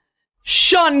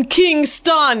 Sean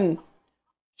Kingston.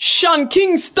 Sean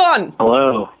Kingston.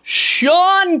 Hello.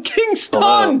 Sean Kingston.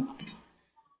 Hello.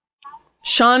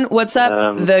 Sean, what's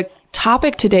up? The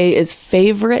topic today is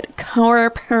favorite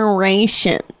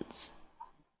corporations.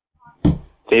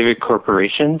 Favorite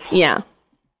corporations? Yeah.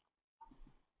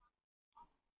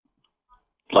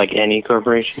 Like any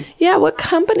corporation? Yeah, what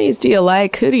companies do you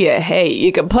like? Who do you hate?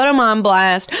 You can put them on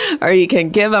blast, or you can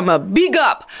give them a big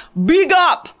up. Big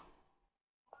up!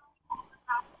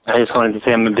 I just wanted to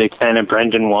say I'm a big fan of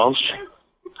Brendan Walsh.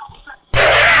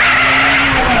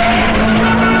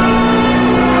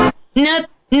 No,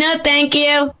 thank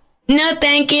you. No,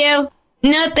 thank you.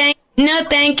 No,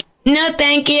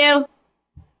 thank you.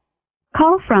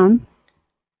 Call from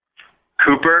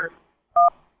Cooper.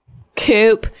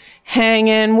 Coop.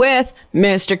 Hanging with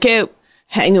Mr. Coop.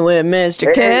 Hanging with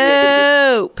Mr.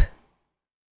 Coop.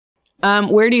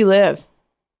 Where do you live?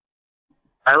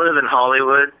 I live in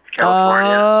Hollywood,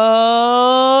 California.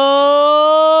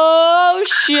 Oh,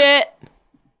 shit.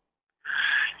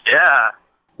 Yeah.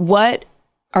 What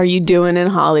are you doing in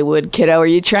Hollywood, kiddo? Are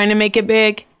you trying to make it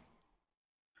big?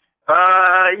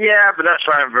 Yeah, but not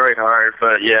trying very hard,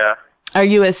 but yeah. Are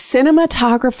you a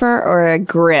cinematographer or a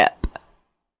grip?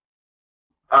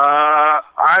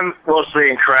 I'm mostly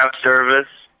in craft service.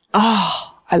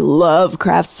 Oh, I love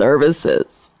craft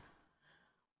services.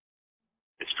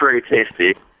 It's pretty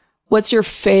tasty. What's your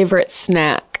favorite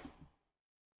snack?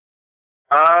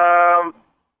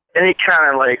 Any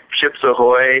kind of like Chips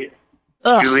Ahoy,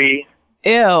 chewy.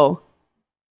 Ew.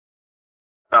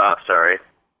 Oh, sorry.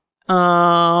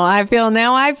 Oh, I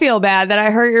feel bad that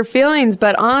I hurt your feelings,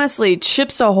 but honestly,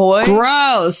 Chips Ahoy.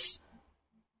 Gross.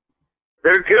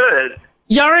 They're good.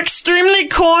 You're extremely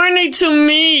corny to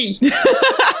me.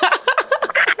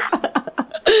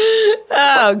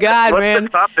 Oh, God, man. What's the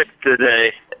topic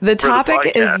today? The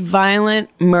topic is violent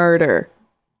murder.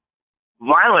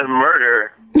 Violent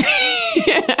murder?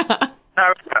 Yeah.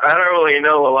 I don't really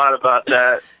know a lot about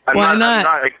that. Why not?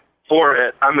 I'm not for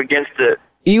it. I'm against it.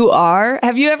 You are?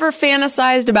 Have you ever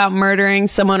fantasized about murdering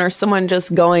someone or someone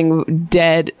just going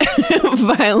dead,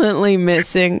 violently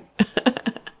missing? Yeah,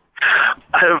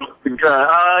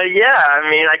 I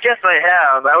mean, I guess I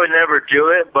have. I would never do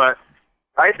it, but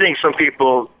I think some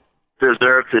people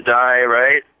deserve to die,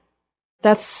 right?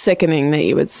 That's sickening that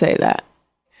you would say that.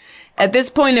 At this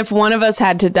point, if one of us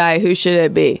had to die, who should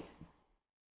it be?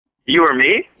 You or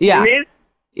me? Yeah. You mean?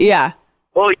 Yeah.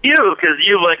 Well, you, because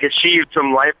you, like, achieved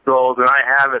some life goals, and I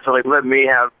haven't, so, like, let me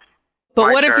have But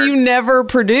my what turn. if you never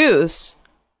produce?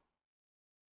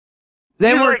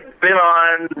 Then You've, like, been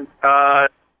on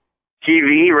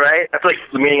TV, right? That's, like,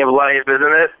 the meaning of life,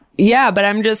 isn't it? Yeah, but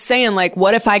I'm just saying, like,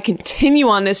 what if I continue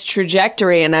on this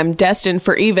trajectory and I'm destined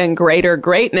for even greater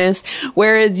greatness,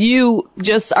 whereas you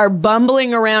just are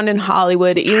bumbling around in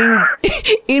Hollywood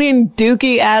eating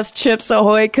dookie-ass Chips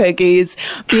Ahoy cookies,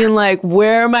 being like,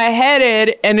 where am I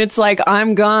headed? And it's like,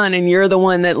 I'm gone and you're the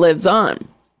one that lives on.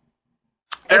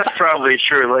 That's probably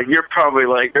true. Like, you're probably,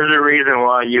 like, there's a reason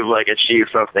why you've, like, achieved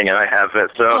something and I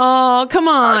haven't, so... Oh, come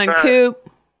on, Coop.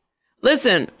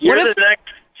 Listen, You're what if... the next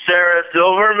Sarah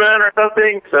Silverman or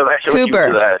something? So I should look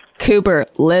into that. Cooper,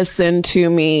 listen to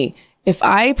me. If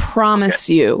I promise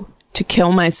you to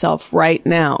kill myself right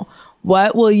now,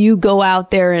 what will you go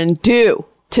out there and do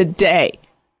today?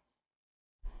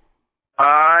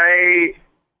 I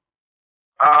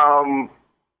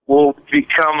will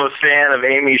become a fan of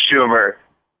Amy Schumer.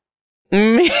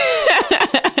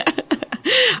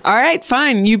 All right,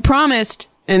 fine. You promised,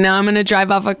 and now I'm going to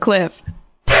drive off a cliff.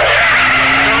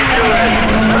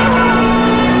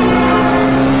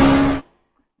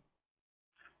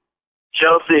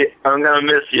 Chelsea, I'm going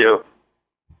to miss you.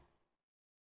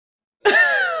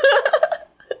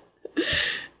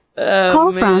 Oh,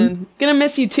 Call man. from. Gonna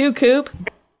miss you too, Coop.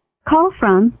 Call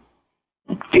from.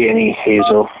 Danny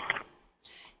Hazel.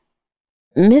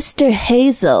 Mr.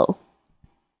 Hazel.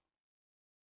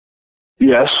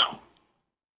 Yes.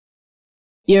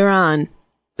 You're on.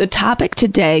 The topic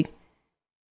today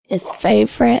is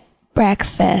favorite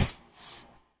breakfasts.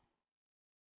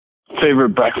 Favorite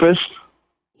breakfast?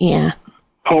 Yeah.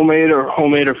 Homemade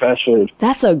or fast food?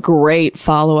 That's a great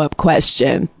follow-up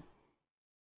question.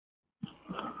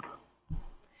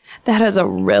 That is a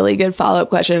really good follow-up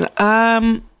question.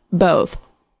 Both.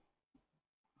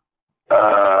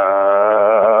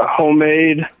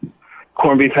 Homemade,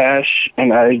 corned beef hash,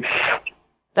 and eggs.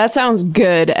 That sounds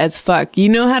good as fuck. You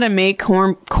know how to make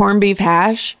corned beef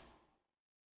hash?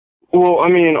 Well, I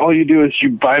mean, all you do is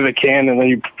you buy the can and then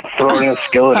you throw it in a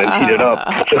skillet and heat it up.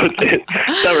 So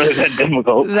it's not really that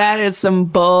difficult. That is some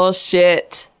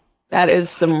bullshit. That is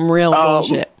some real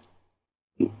bullshit.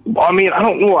 I mean, I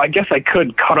don't know. I guess I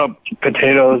could cut up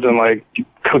potatoes and, like,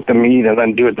 cook the meat and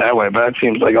then do it that way, but that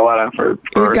seems like a lot of effort.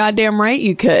 You're goddamn right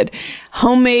you could.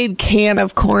 Homemade can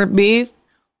of corned beef?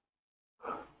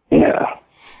 Yeah.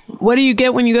 What do you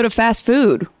get when you go to fast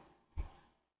food?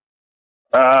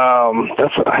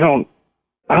 I don't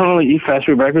really eat fast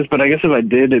food breakfast, but I guess if I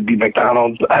did, it'd be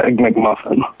McDonald's Egg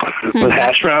McMuffin with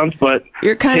hash browns. But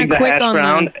you're kind of quick on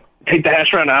them. Take the hash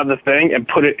brown out of the thing and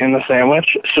put it in the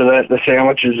sandwich, so that the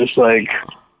sandwich is just like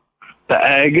the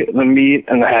egg, the meat,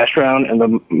 and the hash brown, and the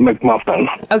McMuffin.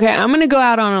 Okay, I'm gonna go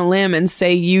out on a limb and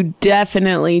say you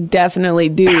definitely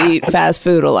do eat fast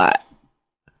food a lot.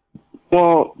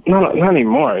 Well, not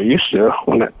anymore. I used to.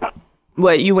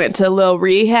 What, you went to a little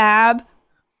rehab?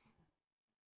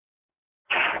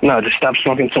 No, just stop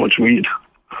smoking so much weed.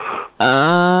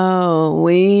 Oh,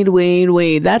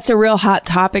 weed. That's a real hot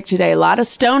topic today. A lot of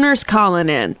stoners calling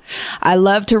in. I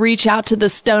love to reach out to the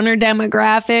stoner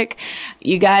demographic.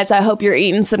 You guys, I hope you're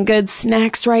eating some good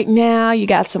snacks right now. You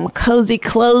got some cozy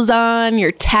clothes on.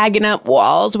 You're tagging up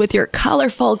walls with your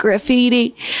colorful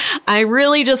graffiti. I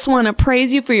really just want to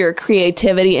praise you for your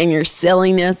creativity and your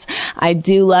silliness. I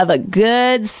do love a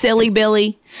good silly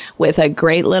Billy with a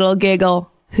great little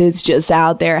giggle. who's just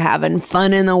out there having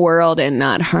fun in the world and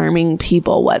not harming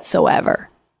people whatsoever.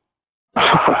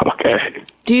 Okay.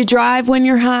 Do you drive when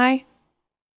you're high?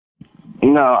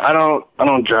 No, I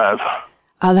don't drive.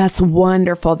 Oh, that's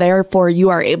wonderful. Therefore, you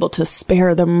are able to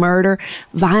spare the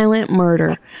violent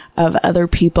murder of other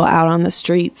people out on the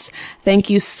streets. Thank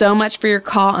you so much for your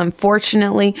call.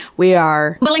 Unfortunately, we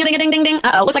are... Uh-oh,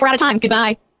 looks like we're out of time.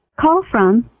 Goodbye. Call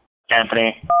from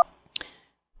Anthony.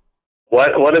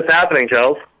 What is happening,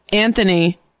 Charles?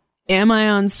 Anthony, am I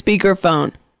on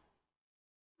speakerphone?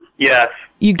 Yes.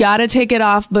 You gotta take it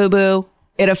off, boo-boo.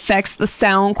 It affects the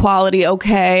sound quality,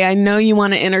 okay? I know you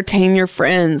want to entertain your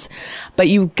friends, but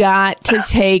you got to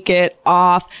take it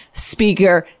off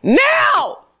speaker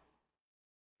now!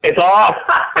 It's off!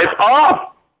 It's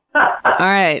off! All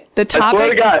right, the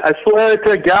topic... I swear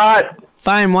to God!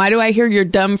 Fine, why do I hear your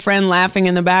dumb friend laughing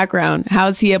in the background? How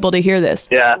is he able to hear this?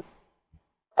 Yeah.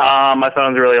 My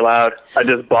phone's really loud. I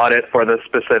just bought it for this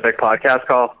specific podcast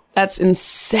call. That's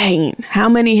insane. How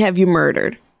many have you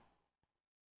murdered?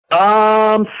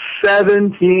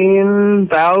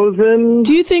 17,000.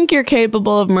 Do you think you're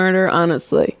capable of murder,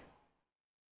 honestly?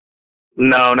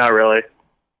 No, not really.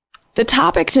 The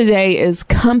topic today is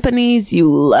companies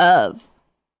you love.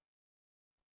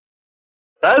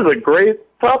 That is a great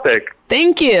topic.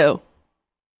 Thank you.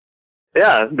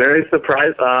 Yeah, very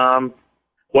surprised.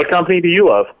 What company do you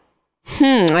love?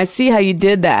 I see how you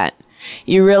did that.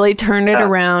 You really turned it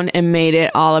around and made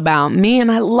it all about me.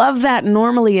 And I love that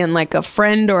normally in like a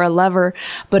friend or a lover.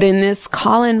 But in this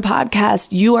call-in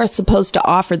podcast, you are supposed to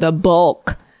offer the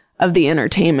bulk of the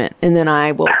entertainment. And then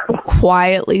I will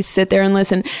quietly sit there and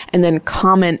listen and then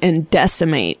comment and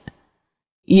decimate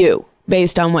you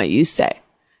based on what you say.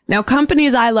 Now,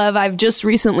 companies I love, I've just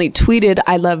recently tweeted,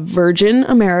 I love Virgin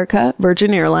America,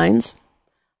 Virgin Airlines.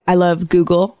 I love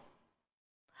Google.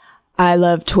 I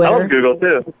love Twitter. I love Google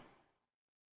too.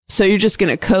 So you're just going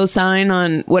to co-sign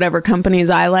on whatever companies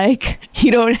I like?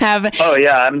 You don't have... Oh,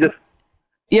 yeah. I'm just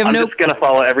going to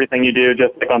follow everything you do,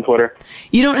 just like on Twitter.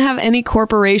 You don't have any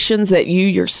corporations that you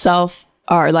yourself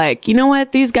are like, you know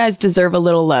what? These guys deserve a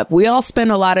little love. We all spend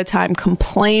a lot of time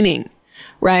complaining,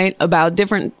 right, about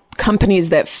different companies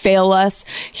that fail us,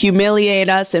 humiliate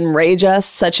us, enrage us,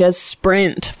 such as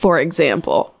Sprint, for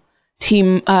example.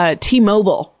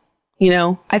 T-Mobile. You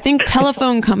know, I think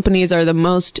telephone companies are the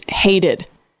most hated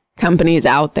companies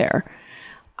out there.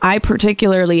 I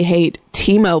particularly hate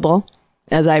T-Mobile,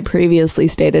 as I previously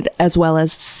stated, as well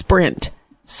as Sprint.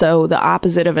 So the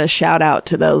opposite of a shout out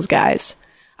to those guys.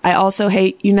 I also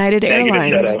hate United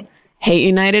Airlines. Hate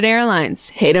United Airlines.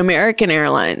 Hate American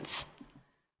Airlines.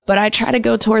 But I try to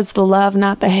go towards the love,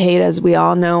 not the hate. As we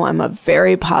all know, I'm a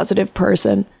very positive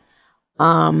person.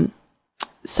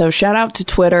 So shout out to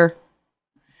Twitter.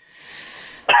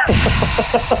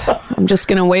 I'm just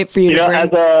going to wait for you to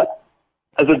bring...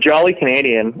 As a jolly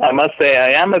Canadian, I must say I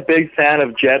am a big fan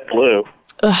of JetBlue.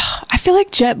 I feel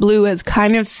like JetBlue has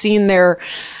kind of seen their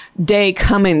day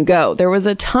come and go. There was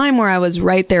a time where I was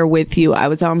right there with you. I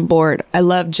was on board. I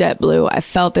love JetBlue. I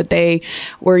felt that they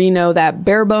were, you know, that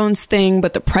bare bones thing,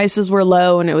 but the prices were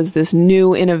low and it was this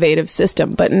new innovative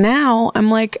system. But now I'm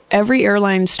like, every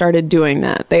airline started doing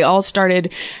that. They all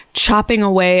started chopping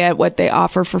away at what they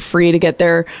offer for free to get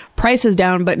their prices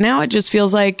down. But now it just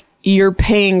feels like you're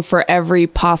paying for every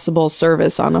possible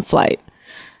service on a flight.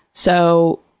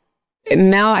 So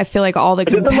now I feel like all the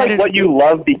competitors... Isn't like what you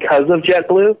love because of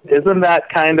JetBlue? Isn't that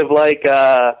kind of like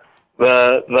the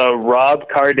Rob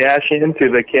Kardashian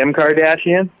to the Kim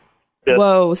Kardashian?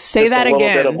 Whoa, say that again. A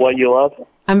little bit of what you love.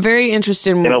 I'm very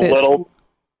interested in this.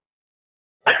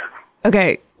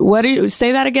 Okay, what do you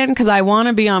say that again? Because I want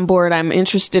to be on board. I'm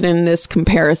interested in this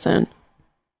comparison.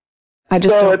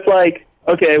 It's like,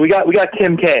 okay, we got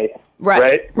Kim K.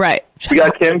 Right. We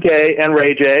got Kim K and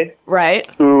Ray J. Right.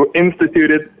 Who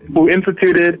instituted,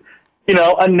 you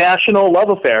know, a national love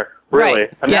affair. Really,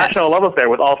 right. National love affair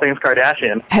with all things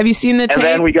Kardashian. Have you seen the tape? And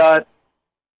then we got.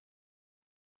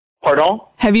 Pardon?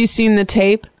 Have you seen the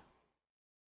tape?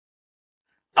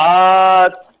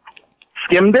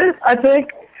 Skimmed it, I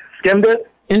think. Skimmed it.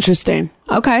 Interesting.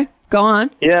 Okay, go on.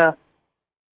 Yeah.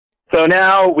 So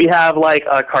now we have like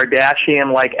a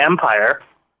Kardashian-like empire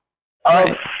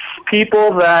of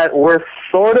people that we're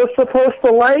sort of supposed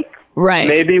to like. Right.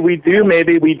 Maybe we do,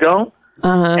 maybe we don't.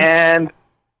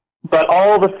 But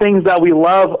all the things that we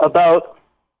love about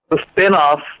the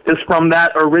spin-offs is from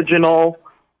that original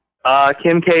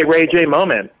Kim K, Ray J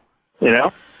moment, you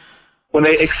know? When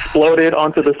they exploded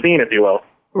onto the scene, if you will.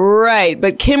 Right,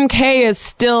 but Kim K is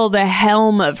still the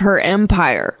helm of her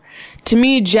empire. To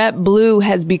me, JetBlue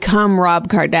has become Rob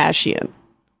Kardashian.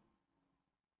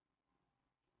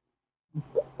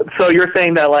 So you're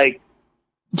saying that like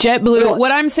JetBlue,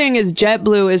 what I'm saying is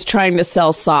JetBlue is trying to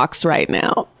sell socks right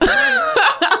now.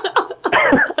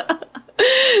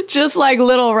 Just like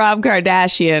little Rob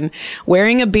Kardashian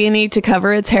wearing a beanie to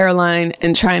cover its hairline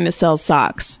and trying to sell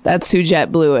socks. That's who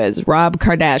JetBlue is, Rob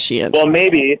Kardashian. Well,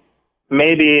 maybe.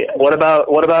 What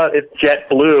about if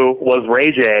JetBlue was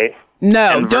Ray J?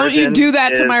 No, don't you do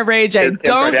that to my Ray J.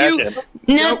 Don't you?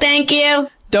 No, thank you.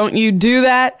 Don't you do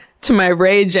that to my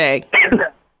Ray J.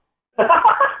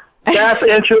 That's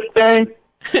interesting.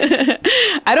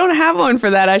 I don't have one for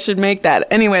that. I should make that.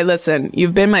 Anyway, listen,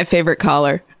 you've been my favorite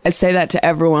caller. I say that to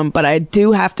everyone, but I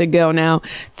do have to go now.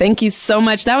 Thank you so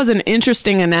much. That was an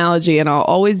interesting analogy, and I'll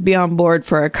always be on board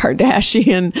for a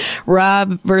Kardashian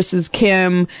Rob versus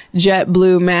Kim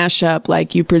JetBlue mashup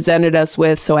like you presented us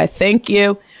with. So I thank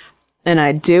you, and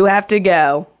I do have to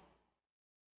go.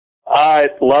 All right.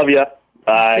 Love you.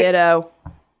 Bye. Ditto.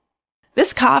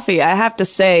 This coffee, I have to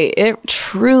say, it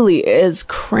truly is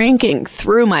cranking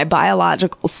through my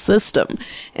biological system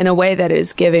in a way that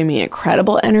is giving me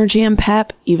incredible energy and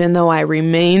pep, even though I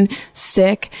remain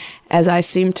sick, as I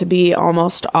seem to be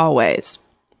almost always.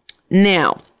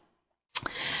 Now,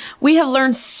 we have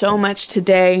learned so much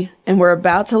today, and we're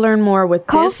about to learn more with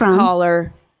this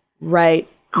caller right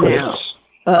now.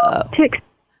 Uh-oh.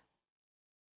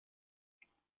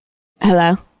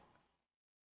 Hello?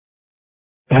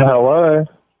 Hello.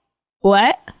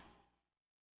 What?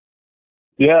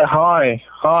 Yeah, hi.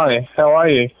 Hi, how are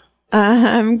you?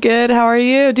 I'm good. How are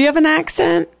you? Do you have an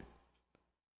accent?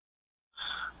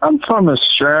 I'm from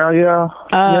Australia.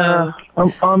 Yeah,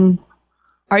 I'm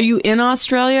Are you in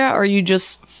Australia or are you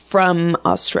just from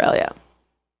Australia?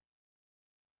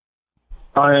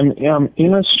 I'm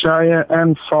in Australia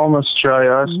and from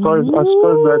Australia. I suppose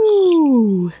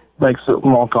that makes it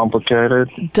more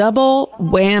complicated. Double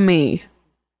whammy.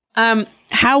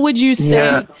 How would you say?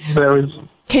 Yeah, there is.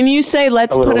 Can you say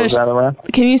let's put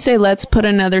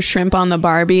another shrimp on the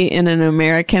Barbie in an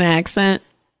American accent?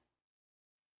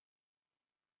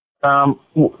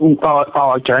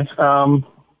 Okay.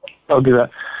 I'll do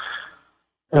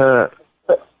that.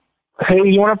 Hey,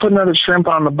 you want to put another shrimp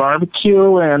on the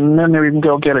barbecue, and then we can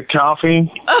go get a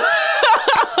coffee?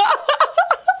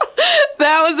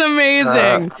 That was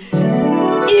amazing.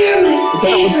 You're my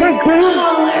favorite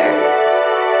caller.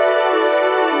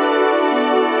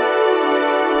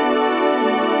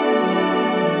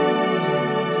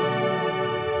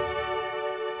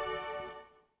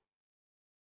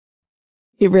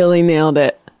 He really nailed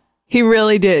it. He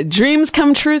really did. Dreams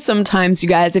come true sometimes, you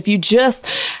guys, if you just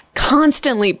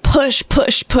constantly push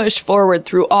forward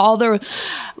through all the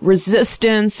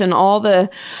resistance and all the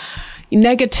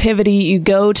negativity. You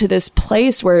go to this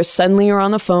place where suddenly you're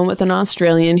on the phone with an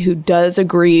Australian who does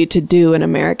agree to do an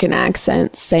American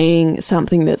accent, saying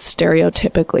something that's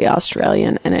stereotypically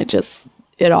Australian, and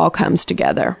it all comes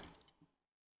together.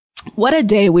 What a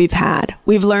day we've had.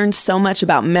 We've learned so much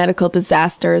about medical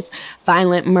disasters,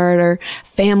 violent murder,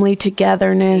 family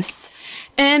togetherness.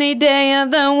 Any day of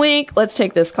the week. Let's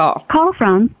take this call. Call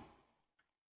from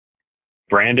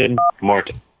Brandon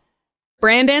Morton.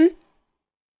 Brandon?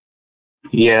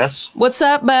 Yes. What's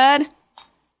up, bud?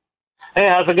 Hey,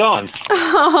 how's it going?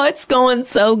 Oh, it's going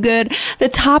so good. The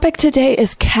topic today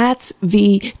is cats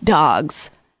v.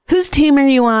 dogs. Whose team are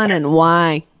you on and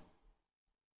why?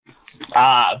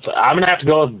 I'm going to have to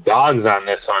go with dogs on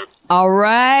this one. All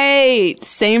right.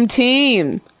 Same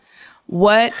team.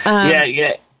 What?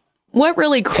 Yeah. What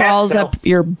really crawls up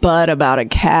your butt about a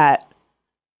cat?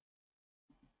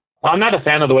 Well, I'm not a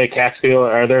fan of the way cats feel,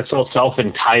 or they're so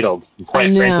self-entitled, and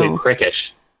quite frankly,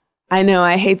 prickish. I know.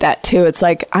 I hate that too. It's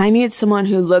like, I need someone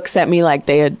who looks at me like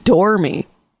they adore me.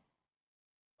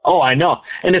 Oh, I know.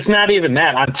 And it's not even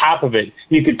that. On top of it,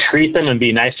 you could treat them and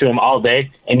be nice to them all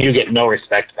day, and you get no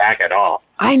respect back at all.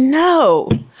 I know.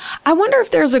 I wonder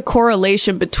if there's a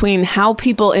correlation between how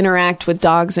people interact with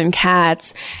dogs and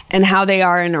cats and how they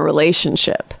are in a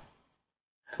relationship.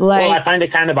 Well, I find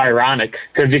it kind of ironic,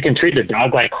 because you can treat a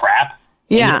dog like crap,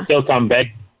 yeah, and still come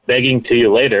begging to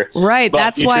you later. Right, but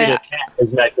that's you why treat a cat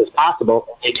as nice as possible,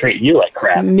 and they treat you like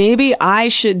crap. Maybe I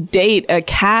should date a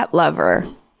cat lover.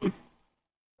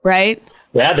 Right?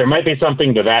 Yeah, there might be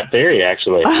something to that theory,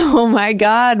 actually. Oh my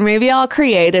God. Maybe I'll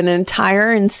create an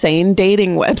entire insane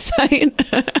dating website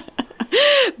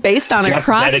based on a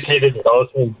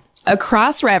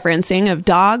cross-referencing of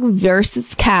dog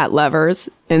versus cat lovers,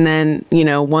 and then,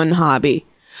 one hobby.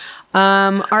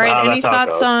 All right.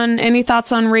 Any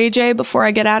thoughts on Ray J before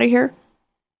I get out of here?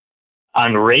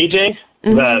 On Ray J?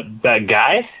 Mm-hmm. The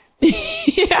guy?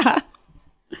 Yeah.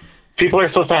 People are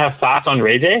supposed to have thoughts on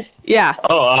Ray J? Yeah.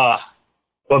 Oh,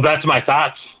 well, that's my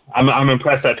thoughts I'm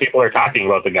impressed that people are talking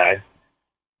about the guy.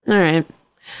 All right.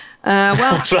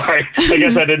 Well, sorry. I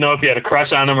guess I didn't know if you had a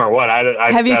crush on him or what.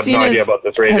 I have no idea about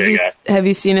this Ray J guy. Have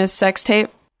you seen his sex tape?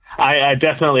 I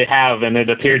definitely have, and it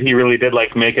appeared he really did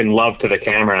like making love to the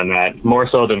camera on that, more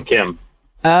so than Kim.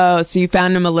 Oh, so you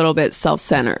found him a little bit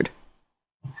self-centered.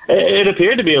 It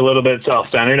appeared to be a little bit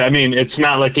self-centered. I mean, it's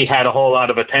not like he had a whole lot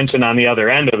of attention on the other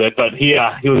end of it, but he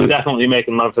was definitely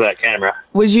making love to that camera.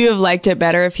 Would you have liked it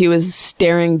better if he was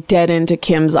staring dead into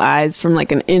Kim's eyes from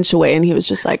like an inch away and he was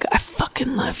just like, I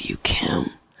fucking love you,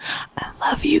 Kim. I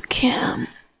love you, Kim.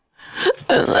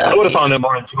 I would have found it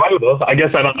more enjoyable. I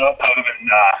guess I don't know if that would have been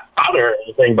hotter or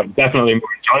anything, but definitely more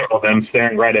enjoyable than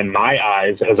staring right in my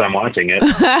eyes as I'm watching it.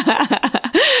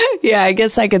 Yeah, I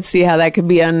guess I could see how that could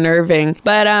be unnerving.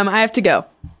 But I have to go.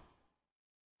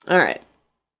 All right.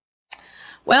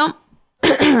 Well,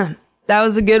 that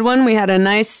was a good one. We have a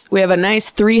nice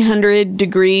 300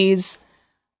 degrees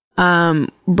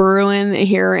brewing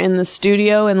here in the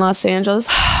studio in Los Angeles.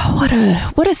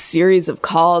 What a series of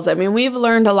calls. I mean, we've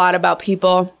learned a lot about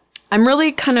people. I'm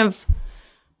really kind of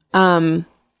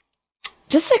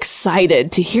just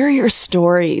excited to hear your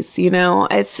stories. You know,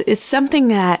 it's something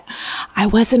that I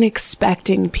wasn't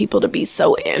expecting people to be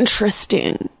so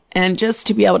interesting, and just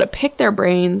to be able to pick their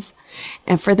brains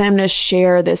and for them to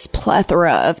share this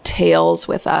plethora of tales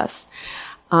with us.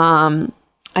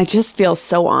 I just feel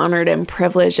so honored and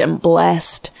privileged and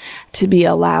blessed to be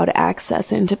allowed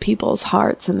access into people's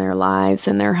hearts and their lives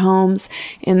and their homes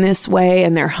in this way,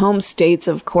 and their home states,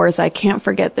 of course. I can't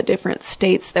forget the different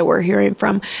states that we're hearing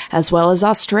from, as well as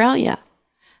Australia.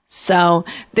 So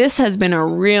this has been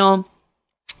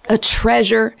a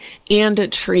treasure and a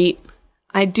treat.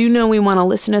 I do know we want to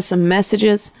listen to some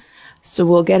messages, so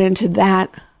we'll get into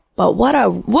that. But what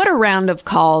a round of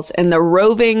calls, and the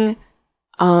roving,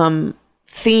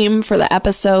 theme for the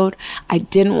episode. I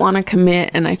didn't want to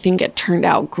commit, and I think it turned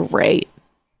out great.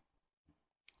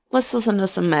 Let's listen to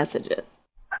some messages.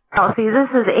 Kelsey, this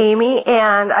is Amy,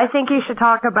 and I think you should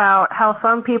talk about how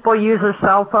some people use a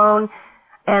cell phone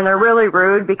and they're really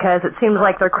rude because it seems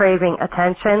like they're craving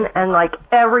attention, and like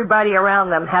everybody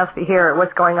around them has to hear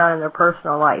what's going on in their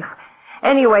personal life.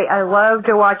 Anyway, I love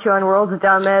to watch you on World's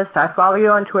Dumbest. I follow you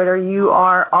on Twitter. You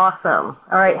are awesome.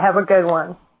 All right, have a good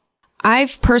one.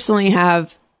 I've personally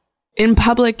have, in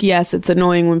public, yes, it's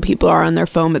annoying when people are on their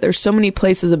phone, but there's so many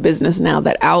places of business now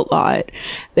that outlaw it,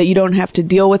 that you don't have to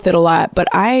deal with it a lot. But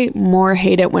I more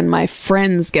hate it when my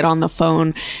friends get on the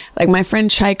phone. Like my friend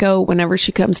Chaiko, whenever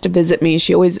she comes to visit me,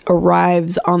 she always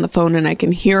arrives on the phone, and I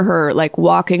can hear her like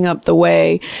walking up the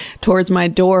way towards my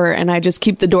door, and I just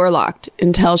keep the door locked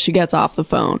until she gets off the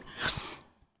phone.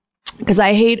 Because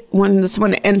I hate when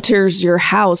someone enters your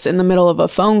house in the middle of a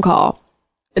phone call.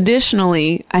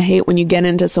 Additionally, I hate when you get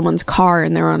into someone's car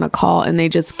and they're on a call and they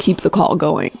just keep the call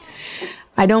going.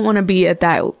 I don't want to be at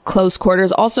that close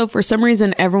quarters. Also, for some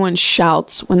reason, everyone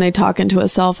shouts when they talk into a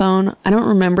cell phone. I don't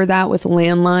remember that with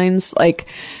landlines, like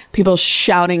people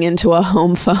shouting into a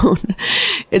home phone.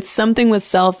 It's something with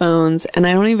cell phones, and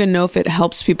I don't even know if it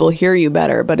helps people hear you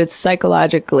better, but it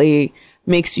psychologically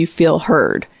makes you feel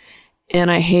heard.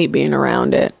 And I hate being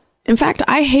around it. In fact,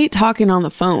 I hate talking on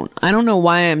the phone. I don't know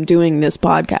why I'm doing this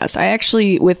podcast. I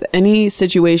actually, with any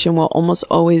situation, will almost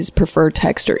always prefer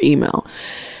text or email.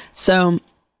 So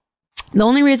the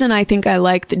only reason I think I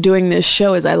like doing this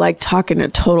show is I like talking to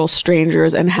total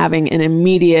strangers and having an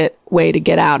immediate way to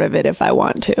get out of it if I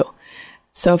want to.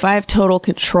 So if I have total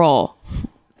control,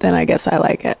 then I guess I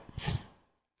like it.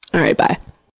 All right, bye.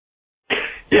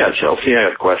 Yeah, Chelsea, I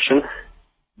have a question.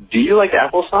 Do you like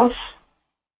applesauce?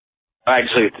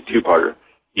 Actually, it's a two-parter.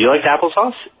 Do you like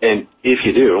applesauce? And if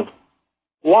you do,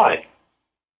 why?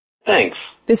 Thanks.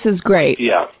 This is great.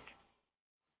 Pee out.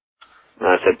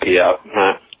 I said pee out.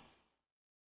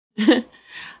 I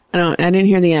didn't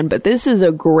hear the end, but this is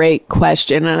a great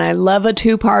question, and I love a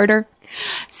two-parter.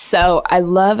 So I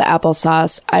love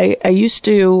applesauce. I used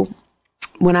to,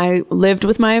 when I lived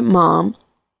with my mom,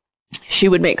 she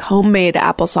would make homemade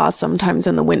applesauce sometimes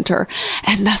in the winter,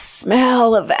 and the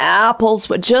smell of apples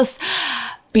would just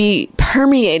be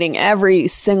permeating every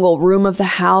single room of the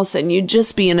house, and you'd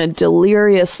just be in a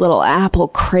delirious little apple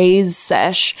craze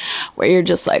sesh where you're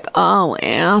just like, oh,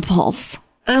 apples.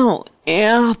 Oh,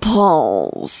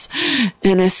 apples.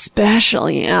 And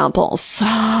especially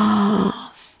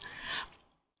applesauce.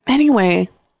 Anyway,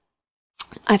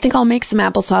 I think I'll make some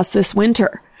applesauce this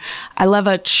winter. I love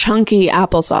a chunky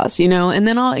applesauce, and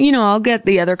then I'll get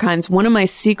the other kinds. One of my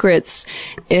secrets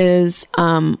is,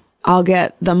 I'll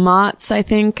get the Mott's, I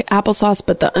think, applesauce,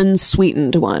 but the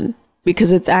unsweetened one,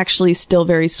 because it's actually still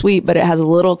very sweet, but it has a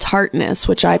little tartness,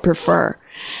 which I prefer.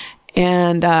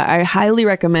 And I highly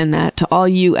recommend that to all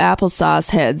you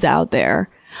applesauce heads out there.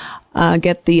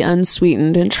 Get the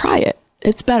unsweetened and try it.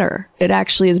 It's better. It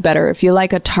actually is better if you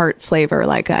like a tart flavor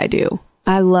like I do.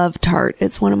 I love tart.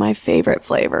 It's one of my favorite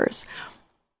flavors.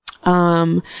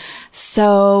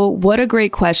 So what a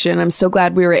great question. I'm so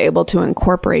glad we were able to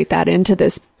incorporate that into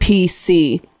this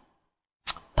PC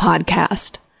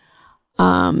podcast.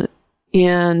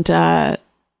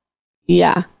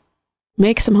 Yeah,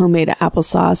 make some homemade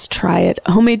applesauce. Try it.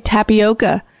 Homemade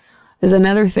tapioca is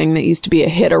another thing that used to be a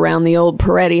hit around the old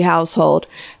Peretti household.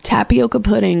 Tapioca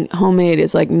pudding, homemade,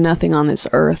 is like nothing on this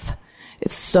earth.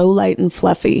 It's so light and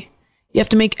fluffy. You have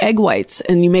to make egg whites,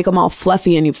 and you make them all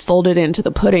fluffy, and you fold it into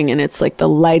the pudding, and it's like the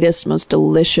lightest, most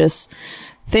delicious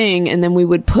thing. And then we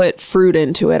would put fruit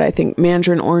into it. I think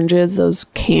mandarin oranges, those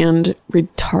canned,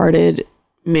 retarded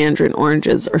mandarin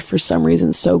oranges, are for some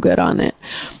reason so good on it.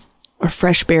 Or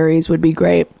fresh berries would be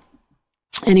great.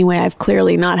 Anyway, I've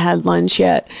clearly not had lunch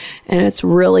yet, and it's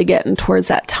really getting towards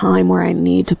that time where I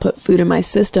need to put food in my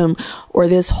system, or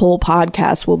this whole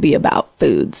podcast will be about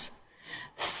foods.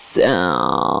 So,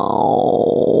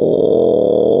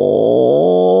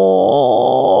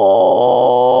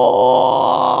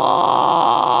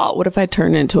 what if I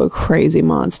turn into a crazy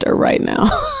monster right now?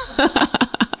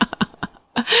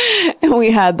 And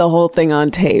we had the whole thing on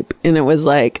tape, and it was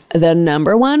like the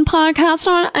 #1 podcast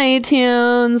on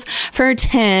iTunes for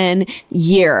 10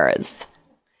 years.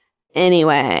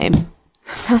 Anyway,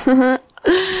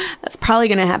 that's probably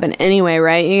going to happen anyway,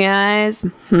 right, you guys?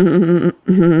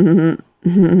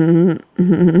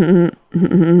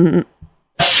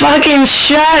 Fucking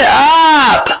shut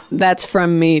up! That's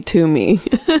from me to me.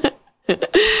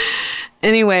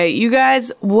 Anyway, you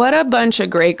guys, what a bunch of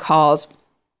great calls.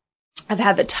 I've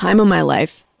had the time of my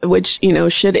life, which,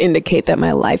 should indicate that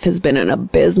my life has been an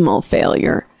abysmal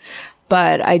failure.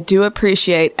 But I do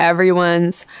appreciate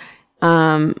everyone's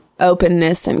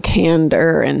openness and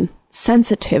candor and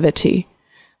sensitivity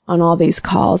on all these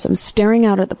calls. I'm staring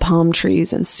out at the palm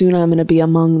trees, and soon I'm going to be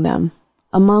among them.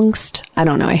 Amongst, I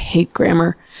don't know, I hate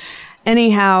grammar.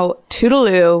 Anyhow,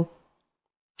 toodaloo.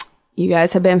 You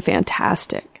guys have been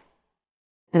fantastic.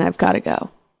 And I've got to go.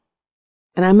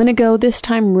 And I'm going to go this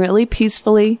time really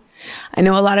peacefully. I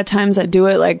know a lot of times I do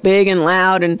it like big and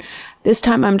loud, and this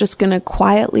time I'm just going to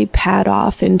quietly pad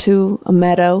off into a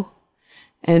meadow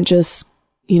and just,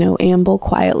 amble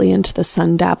quietly into the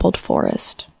sun-dappled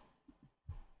forest.